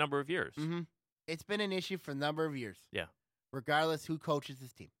for a number of years. Mm-hmm. It's been an issue for a number of years. Yeah. Regardless who coaches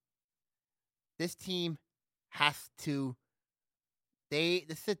this team. This team has to. This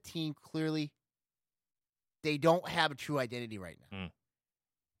is a team clearly. They don't have a true identity right now.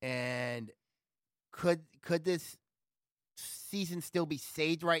 And could this season still be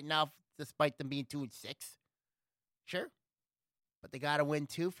saved right now, despite them being 2-6? Sure. But they got to win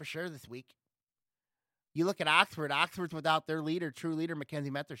 2 for sure this week. You look at Oxford. Oxford's without their leader, true leader, Mackenzie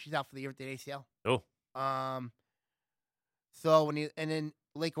Mether. She's out for the year with the ACL. Oh. So and then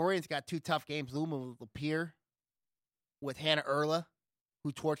Lake Orion's got 2 tough games. Luma with Lapeer, with Hannah Erla,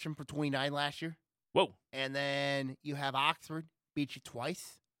 who torched him for 29 last year. Whoa. And then you have Oxford beat you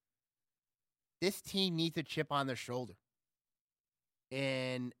twice. This team needs a chip on their shoulder.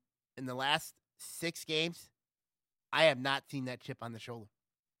 And in the last 6 games, I have not seen that chip on the shoulder.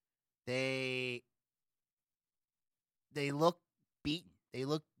 They look beaten. They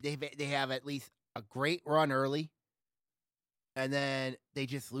have at least a great run early, and then they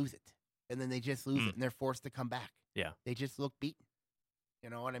just lose it. And then they just lose it, and they're forced to come back. Yeah. They just look beaten. You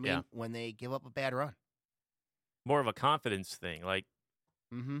know what I mean? Yeah. When they give up a bad run. More of a confidence thing, like,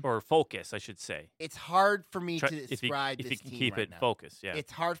 Mm-hmm. or focus, I should say. It's hard for me to describe if this you can team keep right it now. focused. Yeah. It's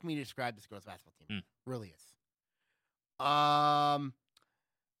hard for me to describe this girls' basketball team. Really is. On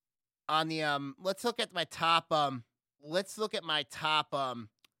the let's look at my top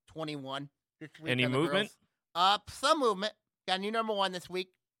 21 this week. Any on the movement? girls. Some movement. Got a new number 1 this week.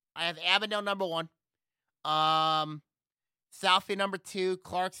 I have Avondale number 1. Southfield number 2,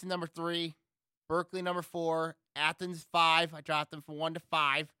 Clarkson number 3, Berkeley number 4, Athens 5. I dropped them from 1 to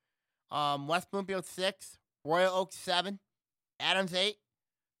 5. West Bloomfield 6, Royal Oak 7, Adams 8,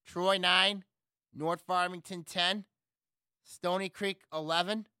 Troy 9, North Farmington 10, Stony Creek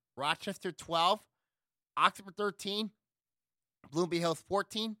 11, Rochester 12, Oxford 13, Bloomfield Hills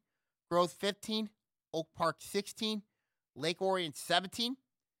 14, Grove 15, Oak Park 16, Lake Orion 17,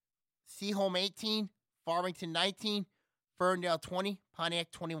 Seaholm 18, Farmington 19, Ferndale 20,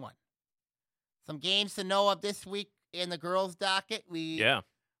 Pontiac 21. Some games to know of this week in the girls' docket. We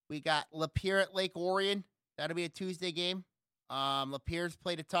got Lapeer at Lake Orion. That'll be a Tuesday game. Lapeer's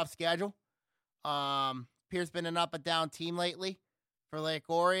played a tough schedule. Lapeer's been an up and down team lately for Lake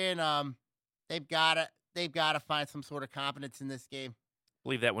Orion. They've got to find some sort of confidence in this game.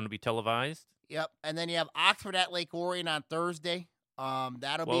 Believe that one will be televised. Yep. And then you have Oxford at Lake Orion on Thursday.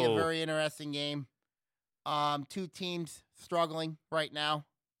 That'll be a very interesting game. 2 teams struggling right now.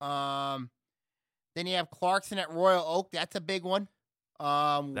 Then you have Clarkson at Royal Oak. That's a big one.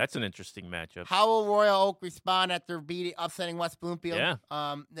 That's an interesting matchup. How will Royal Oak respond after upsetting West Bloomfield?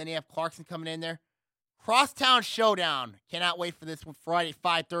 Yeah. Then you have Clarkson coming in there. Crosstown Showdown. Cannot wait for this one. Friday,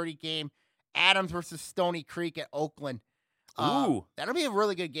 5:30 game. Adams versus Stony Creek at Oakland. Ooh. That'll be a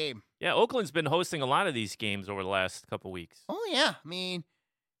really good game. Yeah, Oakland's been hosting a lot of these games over the last couple weeks. Oh, yeah. I mean,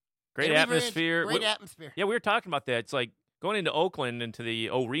 great atmosphere. Great atmosphere. Yeah, we were talking about that. It's like going into Oakland, into the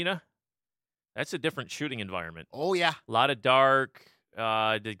arena. That's a different shooting environment. Oh, yeah. A lot of dark.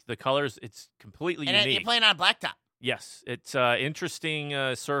 The colors, it's completely unique. And you're playing on blacktop. Yes. It's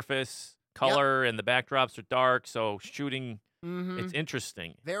interesting surface, color, and the backdrops are dark, so shooting Mm-hmm. It's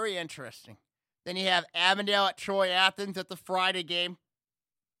interesting. Very interesting. Then you have Avondale at Troy Athens at the Friday game.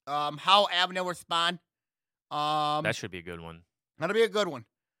 How Avondale respond. That should be a good one. That'll be a good one.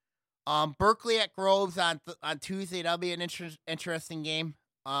 Berkeley at Groves on Tuesday. That'll be an interesting game.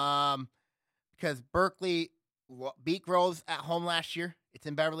 Because Berkeley beat Groves at home last year. It's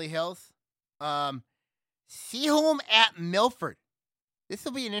in Beverly Hills. Seaholm at Milford. This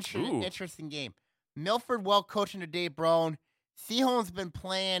will be an interesting game. Milford well coached under Dave Brown. Seaholm's been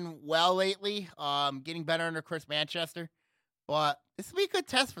playing well lately, getting better under Chris Manchester. But this will be a good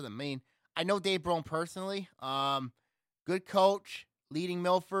test for them. I mean, I know Dave Brown personally. Good coach, leading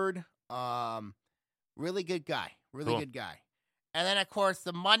Milford. Really good guy. Really good guy. And then, of course,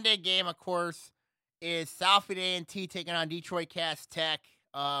 the Monday game, of course, is Southfield A&T taking on Detroit Cass Tech.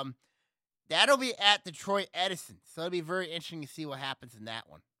 That'll be at Detroit Edison. So it'll be very interesting to see what happens in that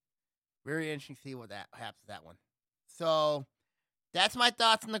one. Very interesting to see what happens in that one. So that's my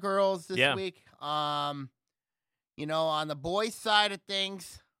thoughts on the girls this week. On the boys' side of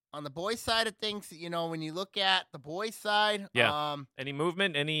things, when you look at the boys' side, any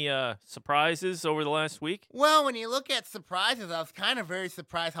movement, any surprises over the last week? Well, when you look at surprises, I was kind of very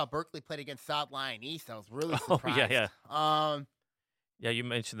surprised how Berkeley played against South Lyon East. I was really surprised. Yeah, you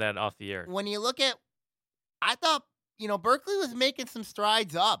mentioned that off the air. When you look at, I thought, Berkeley was making some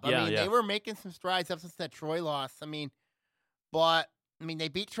strides up. They were making some strides up since that Troy loss. They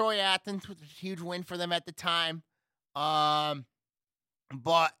beat Troy Athens, which was a huge win for them at the time. But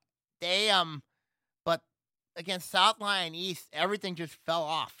against South Lyon East, everything just fell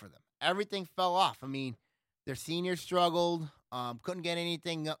off for them. Everything fell off. Their seniors struggled, couldn't get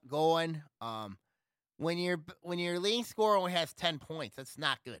anything going. When your leading scorer only has 10 points, that's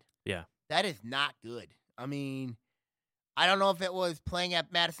not good. Yeah. That is not good. I don't know if it was playing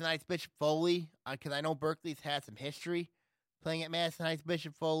at Madison Heights Bishop Foley, because I know Berkeley's had some history playing at Madison Heights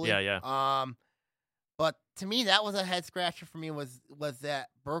Bishop Foley. Yeah. But to me, that was a head scratcher for me. Was that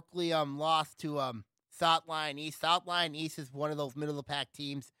Berkeley lost to South Lyon East. South Lyon East is one of those middle of the pack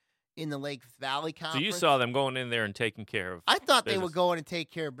teams in the Lake Valley Conference. So you saw them going in there and taking care of. I thought they would go in and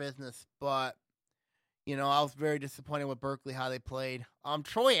take care of business, but I was very disappointed with Berkeley how they played.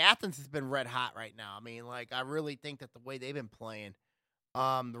 Troy Athens has been red hot right now. I really think that the way they've been playing,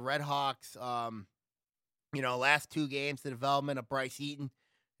 the Red Hawks, last two games, the development of Bryce Eaton,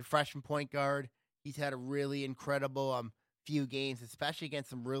 the freshman point guard. He's had a really incredible few games, especially against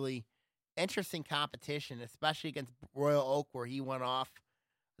some really interesting competition, especially against Royal Oak where he went off.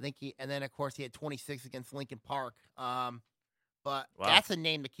 And then of course he had 26 against Lincoln Park. But that's a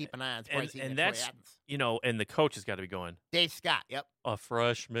name to keep an eye on. And that's and the coach has got to be going. Dave Scott, yep. A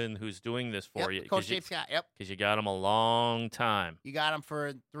freshman who's doing this for you. Coach Dave Scott, yep. Because you got him a long time. You got him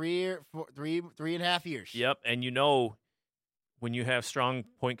for 3.5 years. Yep, and when you have strong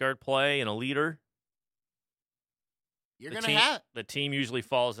point guard play and a leader, you're going to have the team usually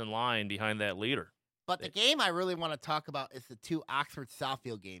falls in line behind that leader. But the game I really want to talk about is the two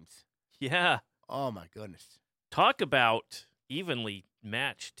Oxford-Southfield games. Yeah. Oh, my goodness. Talk about evenly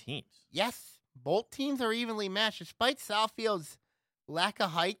matched teams. Yes, both teams are evenly matched, despite Southfield's lack of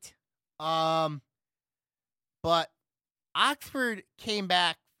height. But Oxford came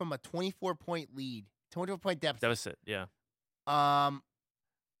back from a 24-point lead, 24-point deficit. Yeah. A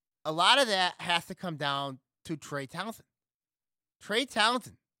lot of that has to come down to Trey Townsend. Trey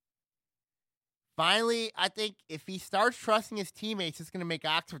Townsend. Finally, I think if he starts trusting his teammates, it's going to make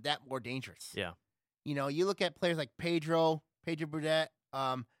Oxford that more dangerous. Yeah. You look at players like Pedro Burdett,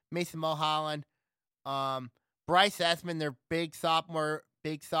 Mason Mulholland, Bryce Essman, their big sophomore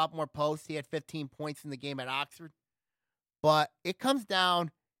post. He had 15 points in the game at Oxford. But it comes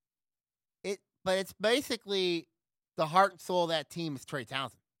down, but it's basically the heart and soul of that team is Trey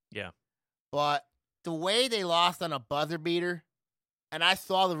Townsend. Yeah. But the way they lost on a buzzer beater, and I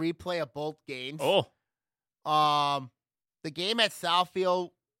saw the replay of both games. Oh. The game at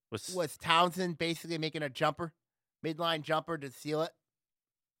Southfield was Townsend basically making a midline jumper to seal it.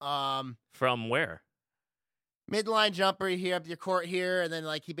 From where? Midline jumper here up your court here, and then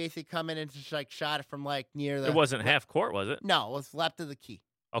he basically come in and just shot it from near the. It wasn't half court, was it? No, it was left of the key.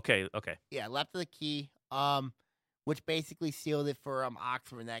 Okay. Yeah, left of the key. Which basically sealed it for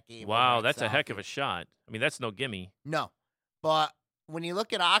Oxford in that game. Wow, that's a heck of a shot. That's no gimme. No, but when you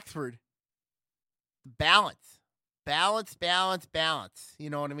look at Oxford, balance. You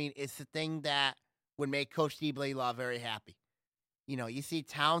know what I mean? It's the thing that would make Coach Steve Laidlaw very happy. You see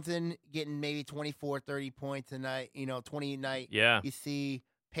Townsend getting maybe 24, 30 points a night, 20 a night. Yeah. You see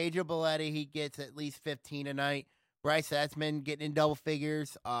Pedro Belletti, he gets at least 15 a night. Bryce Essman getting in double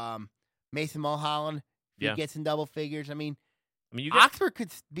figures. Mason Mulholland, he gets in double figures. I mean, you got, Oxford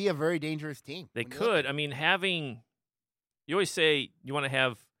could be a very dangerous team. they when you look could. at I mean, you always say you want to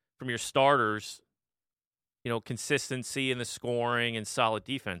have from your starters, consistency in the scoring and solid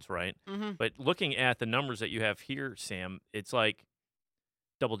defense, right? it. Mhm. But looking at the numbers that you have here, Sam, it's like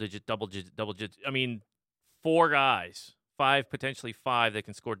double digit. I mean, 4 guys, 5, potentially 5 that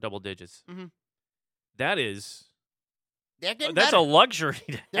can score double digits. Mhm. That is, They're getting that's better. a luxury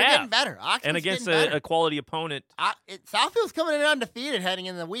to They're have. getting better. Oxford's And against getting better. a quality opponent. Southfield's coming in undefeated heading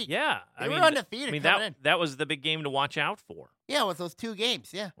into the week. Yeah. They were undefeated I mean, coming in. that was the big game to watch out for. Yeah, with those 2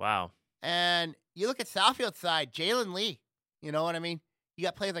 games, yeah. Wow. And you look at Southfield's side, Jalen Lee. You know what I mean? You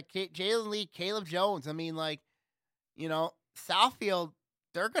got players like Jalen Lee, Caleb Jones. I mean, Southfield,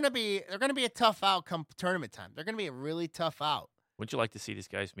 they're gonna be a tough out come tournament time. They're gonna be a really tough out. Wouldn't you like to see these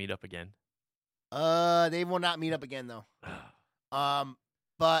guys meet up again? They will not meet up again though.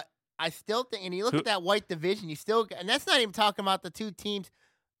 But I still think, and you look at that white division, and that's not even talking about the 2 teams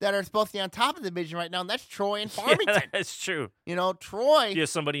that are supposed to be on top of the division right now, and that's Troy and Farmington. Yeah, that's true. Troy. Do you have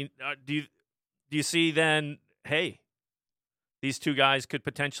somebody? Do you see then? Hey, these 2 guys could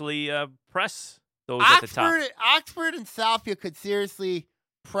potentially press those at the top. Oxford and Southfield could seriously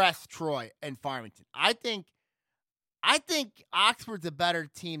press Troy and Farmington. I think Oxford's a better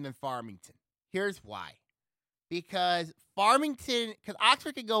team than Farmington. Here's why. Because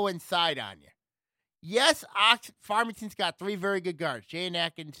Oxford could go inside on you. Yes, Farmington's got 3 very good guards. Jay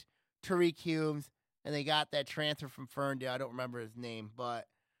Atkins, Tariq Humes, and they got that transfer from Ferndale. I don't remember his name, but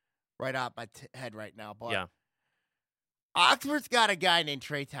right off my head right now. But yeah. Oxford's got a guy named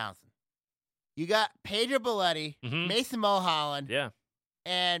Trey Townsend. You got Pedro Belletti, Mason Mulholland,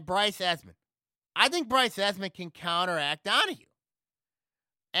 and Bryce Esmond. I think Bryce Esmond can counteract Donahue.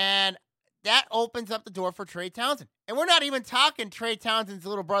 And that opens up the door for Trey Townsend. And we're not even talking Trey Townsend's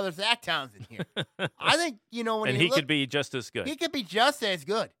little brother, Zach Townsend, here. I think, when he could be just as good. He could be just as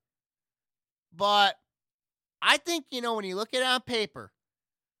good. But I think, when you look at it on paper,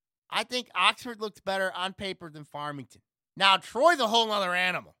 I think Oxford looks better on paper than Farmington. Now, Troy's a whole other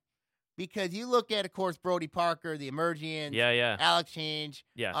animal. Because you look at, of course, Brody Parker, the Emergians, Alex Change,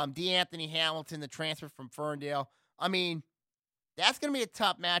 D'Anthony Hamilton, the transfer from Ferndale. I mean, that's going to be a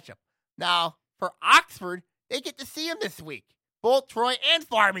tough matchup. Now, for Oxford, they get to see him this week. Both Troy and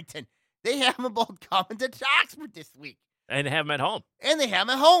Farmington. They have them both coming to Oxford this week. And have them at home.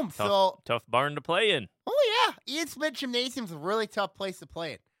 Tough barn to play in. Oh, yeah. Ian Smith Gymnasium is a really tough place to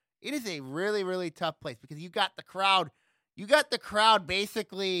play in. It is a really, really tough place because you got the crowd. You got the crowd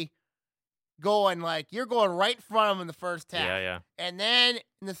basically going you're going right in front of them in the first half. Yeah. And then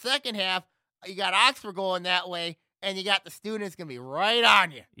in the second half, you got Oxford going that way, and you got the students going to be right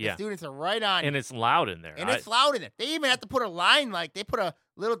on you. Yeah. The students are right on you. And it's loud in there. It's loud in there. They even have to put a line, they put a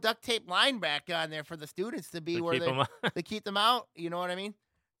little duct tape line back on there for the students to be to keep them out. You know what I mean?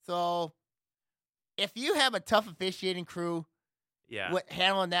 So if you have a tough officiating crew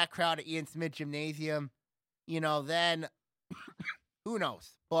handling that crowd at Ian Smith Gymnasium, then who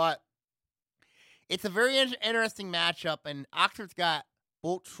knows? But it's a very interesting matchup, and Oxford's got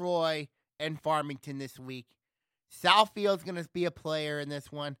both Troy and Farmington this week. Southfield's going to be a player in this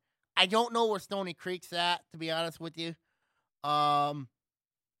one. I don't know where Stony Creek's at, to be honest with you. And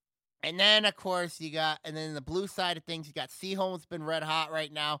then, of course, and then the blue side of things, you got Seaholm's been red hot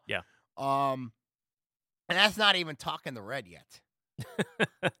right now. Yeah. And that's not even talking the red yet.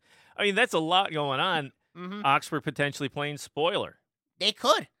 I mean, that's a lot going on. Mm-hmm. Oxford potentially playing spoiler. They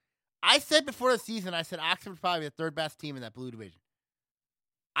could. I said before the season, Oxford's probably the 3rd best team in that blue division.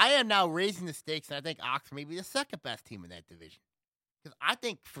 I am now raising the stakes, and I think Oxford may be the 2nd best team in that division. Because I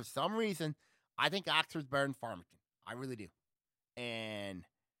think, for some reason, Oxford's better than Farmington. I really do. And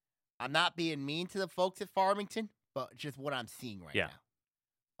I'm not being mean to the folks at Farmington, but just what I'm seeing right now.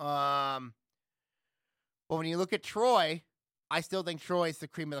 But when you look at Troy, I still think Troy is the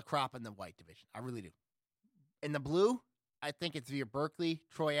cream of the crop in the white division. I really do. In the blue, I think it's via Berkeley,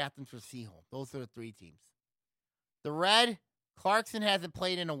 Troy Athens, or Seaholm. Those are the 3 teams. The red, Clarkson hasn't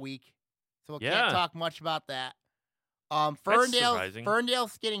played in a week, so we can't talk much about that.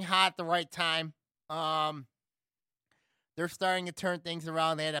 Ferndale's getting hot at the right time. They're starting to turn things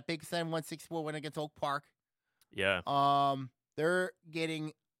around. They had a big 7-1-6-4 win against Oak Park. Yeah. They're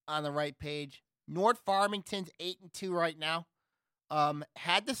getting on the right page. North Farmington's 8-2 right now.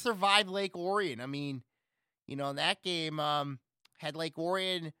 Had to survive Lake Orion. I mean, in that game, had Lake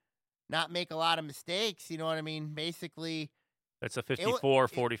Orion not make a lot of mistakes, you know what I mean? Basically, that's a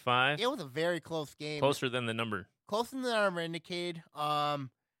 54-45. It was a very close game. Closer than the number. Closer than the number indicated.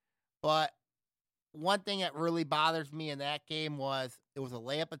 But one thing that really bothers me in that game was it was a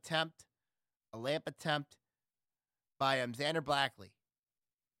layup attempt, by Xander Blackley,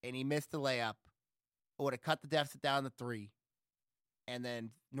 and he missed the layup, it would have cut the deficit down to 3. And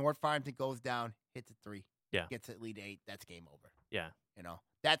then North Farmington goes down, hits a 3. Yeah. Gets it lead 8. That's game over. Yeah.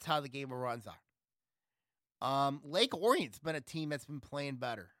 That's how the game of runs are. Lake Orion's been a team that's been playing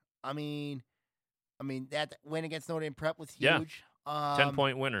better. I mean, that win against Notre Dame Prep was huge. Yeah.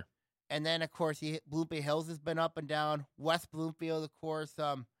 10-point winner. And then, of course, Bloomfield Hills has been up and down. West Bloomfield, of course,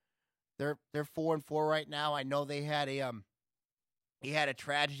 they're 4-4 right now. I know they had a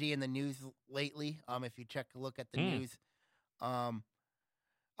tragedy in the news lately. If you check a look at the news, I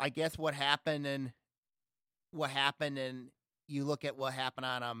guess what happened, and you look at what happened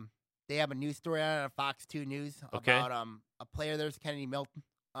on they have a news story on Fox 2 News about a player there's Kennedy Milton.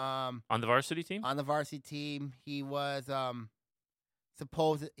 On the varsity team? On the varsity team. He was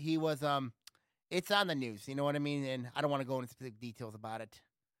it's on the news, you know what I mean? And I don't want to go into specific details about it.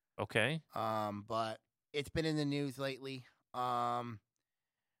 Okay. But it's been in the news lately. But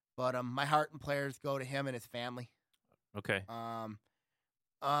my heart and prayers go to him and his family. Okay.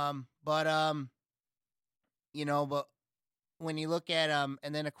 But when you look at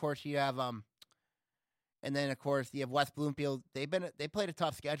and then of course you have West Bloomfield. They played a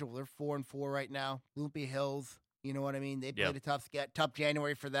tough schedule. They're 4-4 right now. Bloomfield Hills, you know what I mean? They played a tough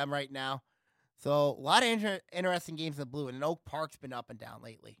January for them right now. So a lot of interesting games in the blue, and Oak Park's been up and down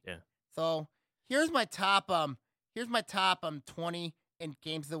lately. Yeah. So here's my top 20 in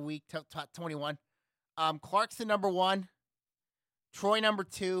games of the week, top 21. Clarkston number 1, Troy number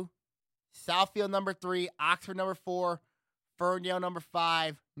 2, Southfield number 3, Oxford number 4, Ferndale number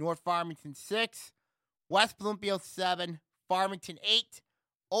 5, North Farmington 6, West Bloomfield 7, Farmington 8,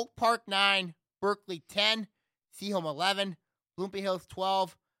 Oak Park 9, Berkeley 10, Seaholm 11, Bloomfield Hills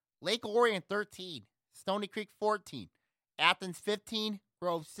 12, Lake Orion 13, Stony Creek 14, Athens 15,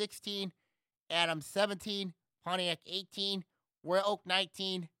 Grove 16, Adams 17, Pontiac 18, Royal Oak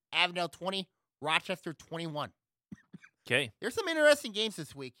 19, Avondale 20, Rochester 21. Okay. There's some interesting games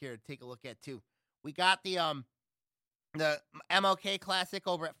this week here to take a look at too. We got the MLK Classic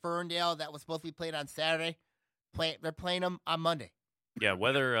over at Ferndale that was supposed to be played on Saturday. They're playing them on Monday. Yeah,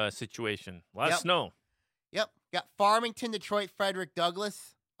 weather situation. A lot of snow. Yep. Got Farmington, Detroit, Frederick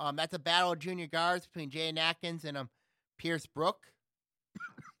Douglass. That's a battle of junior guards between Jay Atkins and Pierce Brook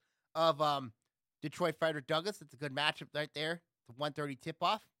of Detroit, Frederick Douglass. It's a good matchup right there. It's a 1:30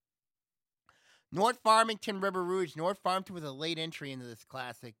 tip-off. North Farmington, River Rouge. North Farmington was a late entry into this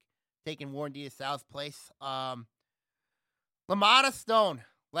classic, taking Warren D. South's place. LaMotta Stone,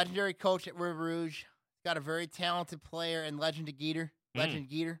 legendary coach at River Rouge. Got a very talented player in Legend Geeter. It'll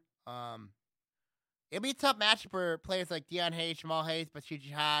be a tough matchup for players like Deion Hayes, Jamal Hayes, Bashir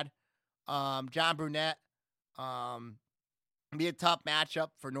Jihad, John Brunette. It'll be a tough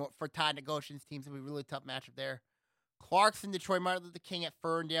matchup for Todd Negotiation's teams. It'll be a really tough matchup there. Clarkson, Detroit, Martin Luther King at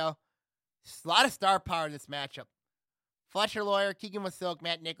Ferndale. A lot of star power in this matchup. Fletcher Lawyer, Keegan Wasilk,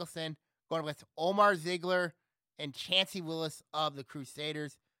 Matt Nicholson going with Omar Ziegler and Chancey Willis of the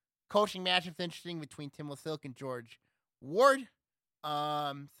Crusaders. Coaching matchup's interesting between Tim Wasilk and George Ward.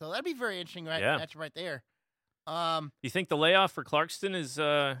 So that'd be very interesting matchup right there. You think the layoff for Clarkston is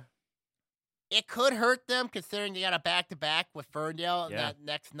it could hurt them considering they got a back-to-back with Ferndale that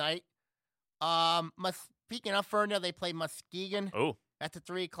next night. Speaking of Ferndale, they play Muskegon. Oh. That's a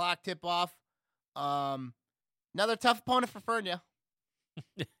 3 o'clock tip-off. Another tough opponent for Ferndale.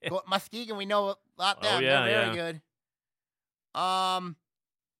 Muskegon, we know about them. They're very good.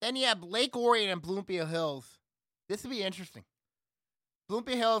 Then you have Lake Orion and Bloomfield Hills. This will be interesting.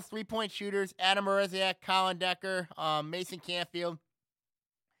 Bloomfield Hills, 3-point shooters, Adam Maraziak, Colin Decker, Mason Canfield.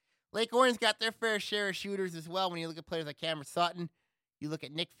 Lake Orion's got their fair share of shooters as well. When you look at players like Cameron Sutton, you look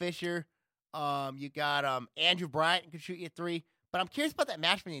at Nick Fisher, you got Andrew Bryant who can shoot you a 3. But I'm curious about that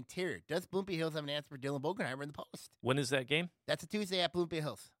match from the interior. Does Bloomfield Hills have an answer for Dylan Bogenheimer in the post? When is that game? That's a Tuesday at Bloomfield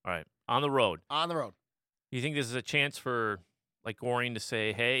Hills. All right. On the road. On the road. You think this is a chance for Lake Orion to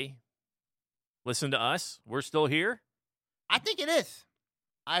say, hey, listen to us. We're still here? I think it is.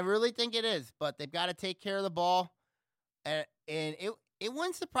 I really think it is. But they've got to take care of the ball. And it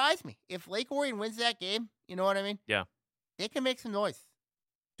wouldn't surprise me. If Lake Orion wins that game, you know what I mean? Yeah. They can make some noise.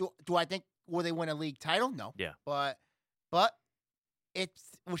 Do I think, will they win a league title? No. Yeah. But it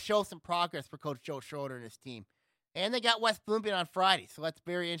will show some progress for Coach Joe Schroeder and his team. And they got West Bloomfield on Friday, so that's a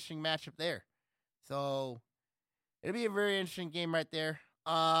very interesting matchup there. So it'll be a very interesting game right there.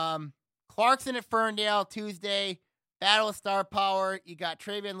 Clarkson at Ferndale Tuesday. Battle of Star Power. You got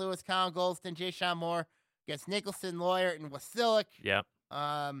Travian Lewis, Colin Goldston, Jay Sean Moore against Nicholson, Lawyer, and Wasilek. Yeah.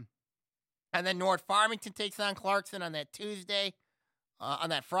 And then North Farmington takes on Clarkson on that Tuesday.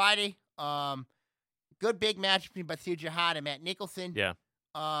 On that Friday. good big match between Basiu Jihad and Matt Nicholson. Yeah.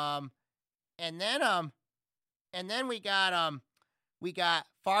 And then we got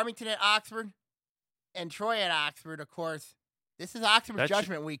Farmington at Oxford and Troy at Oxford. Of course, this is Oxford's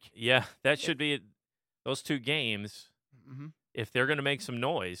judgment week. Yeah, that should be those two games. Mm-hmm. If they're going to make some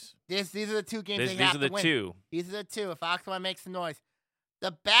noise, these are the two games they these have are the to win. two. These are the two. If Oxford makes some noise,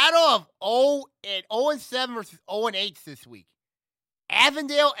 the battle of 0-7 versus 0-8 this week.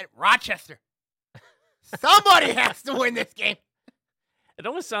 Avondale at Rochester. Somebody has to win this game. It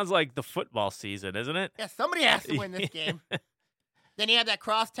almost sounds like the football season, isn't it? Yeah, somebody has to win this game. Then you have that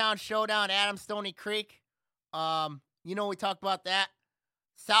crosstown showdown, Adams Stony Creek. We talked about that.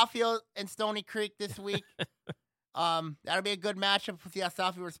 Southfield and Stony Creek this week. That'll be a good matchup. We'll see how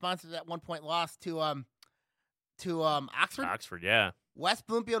Southfield responds to that 1-point loss to Oxford. Oxford, yeah. West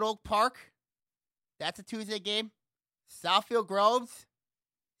Bloomfield Oak Park. That's a Tuesday game. Southfield Groves.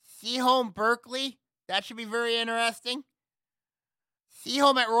 Seaholm Berkeley. That should be very interesting.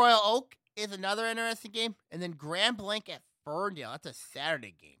 Seaholm at Royal Oak is another interesting game. And then Grand Blanc at Ferndale. That's a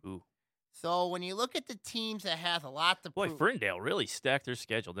Saturday game. Ooh. So when you look at the teams that has a lot to prove. Boy, Ferndale really stacked their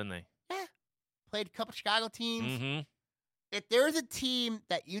schedule, didn't they? Yeah. Played a couple Chicago teams. Mm-hmm. If there's a team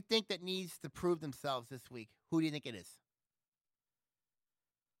that you think that needs to prove themselves this week, who do you think it is?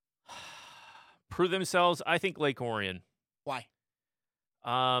 Prove themselves, I think Lake Orion. Why?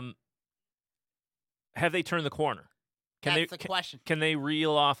 Have they turned the corner? That's the question. Can they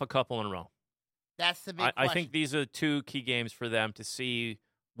reel off a couple in a row? That's the big question. I think these are two key games for them to see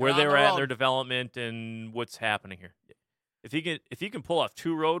where They're they're on at the in their road. development and what's happening here. If you can pull off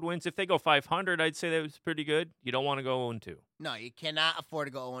 2 road wins, if they go 500, I'd say that was pretty good. You don't want to go 0-2. No, you cannot afford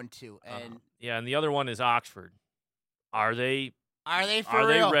to go 0-2. And and the other one is Oxford. Are they for real?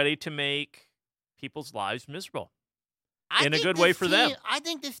 they ready to make people's lives miserable? I in a think good this way for them. team- I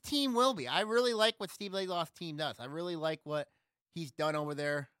think this team will be. I really like what Steve Laidlaw's team does. I really like what he's done over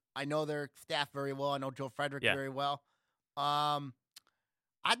there. I know their staff very well. I know Joe Frederick very well. I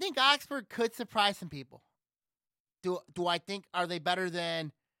think Oxford could surprise some people. Do I think, are they better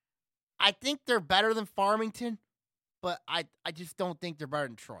than, I think they're better than Farmington, but I just don't think they're better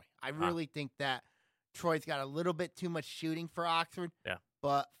than Troy. I really think that Troy's got a little bit too much shooting for Oxford. Yeah.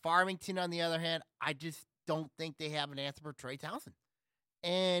 But Farmington, on the other hand, I just don't think they have an answer for Trey Townsend.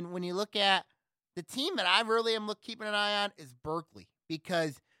 And when you look at the team that I really am keeping an eye on is Berkeley,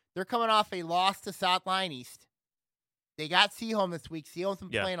 because they're coming off a loss to South Lyon East. They got Seaholm this week. Seaholm's been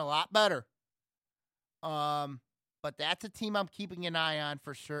playing a lot better. But that's a team I'm keeping an eye on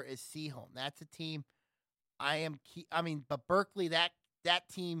for sure is Seaholm. That's a team but Berkeley, that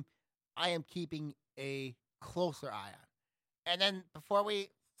team I am keeping a closer eye on. And then before we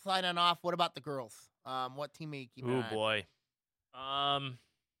slide on off, what about the girls? What team are you keeping an eye on? Oh, boy.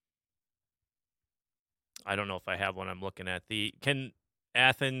 I don't know if I have one I'm looking at. Can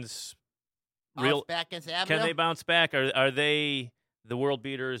Athens Bounce back against Avondale? Can they bounce back? Are they the world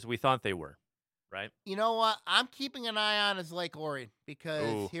beaters we thought they were? Right? You know what? I'm keeping an eye on is Lake Orion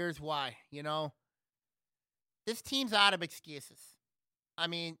because here's why. This team's out of excuses. I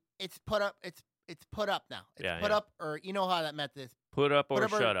mean, it's put up. It's put up now. It's put up, or you know how that meant this. Put up or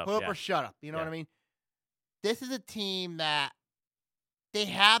shut up. Put up or shut up. You know what I mean? This is a team that they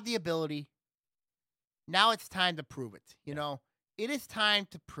have the ability. Now it's time to prove it. It is time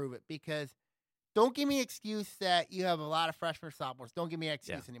to prove it because don't give me an excuse that you have a lot of freshmen or sophomores. Don't give me an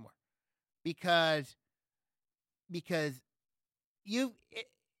excuse anymore. Because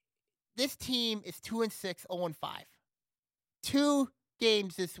this team is 2-6, 0-5. 2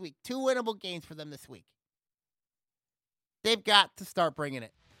 games this week, 2 winnable games for them this week. They've got to start bringing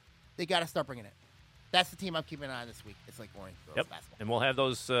it. They got to start bringing it. That's the team I'm keeping an eye on this week. It's Lake Orion girls basketball. And we'll have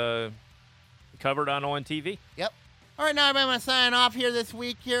those covered on ONTV. Yep. All right, now I'm going to sign off here this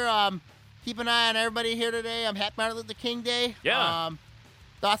week. Keep an eye on everybody here today. Happy Martin Luther King Day. Yeah.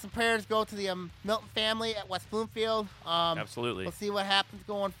 Thoughts and prayers go to the Milton family at West Bloomfield. Absolutely. We'll see what happens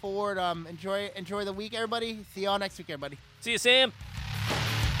going forward. Enjoy the week, everybody. See y'all next week, everybody. See you, Sam.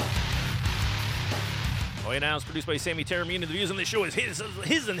 Now is produced by Sammy Taramine, and the views on this show is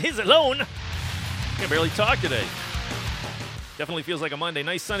his and his alone. I can barely talk today. Definitely feels like a Monday.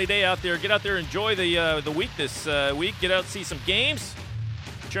 Nice sunny day out there. Get out there, enjoy the week this week. Get out, see some games.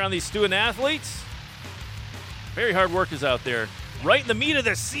 Cheer on these student athletes. Very hard workers out there. Right in the meat of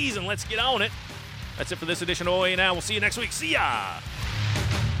the season. Let's get on it. That's it for this edition of OA Now. We'll see you next week. See ya!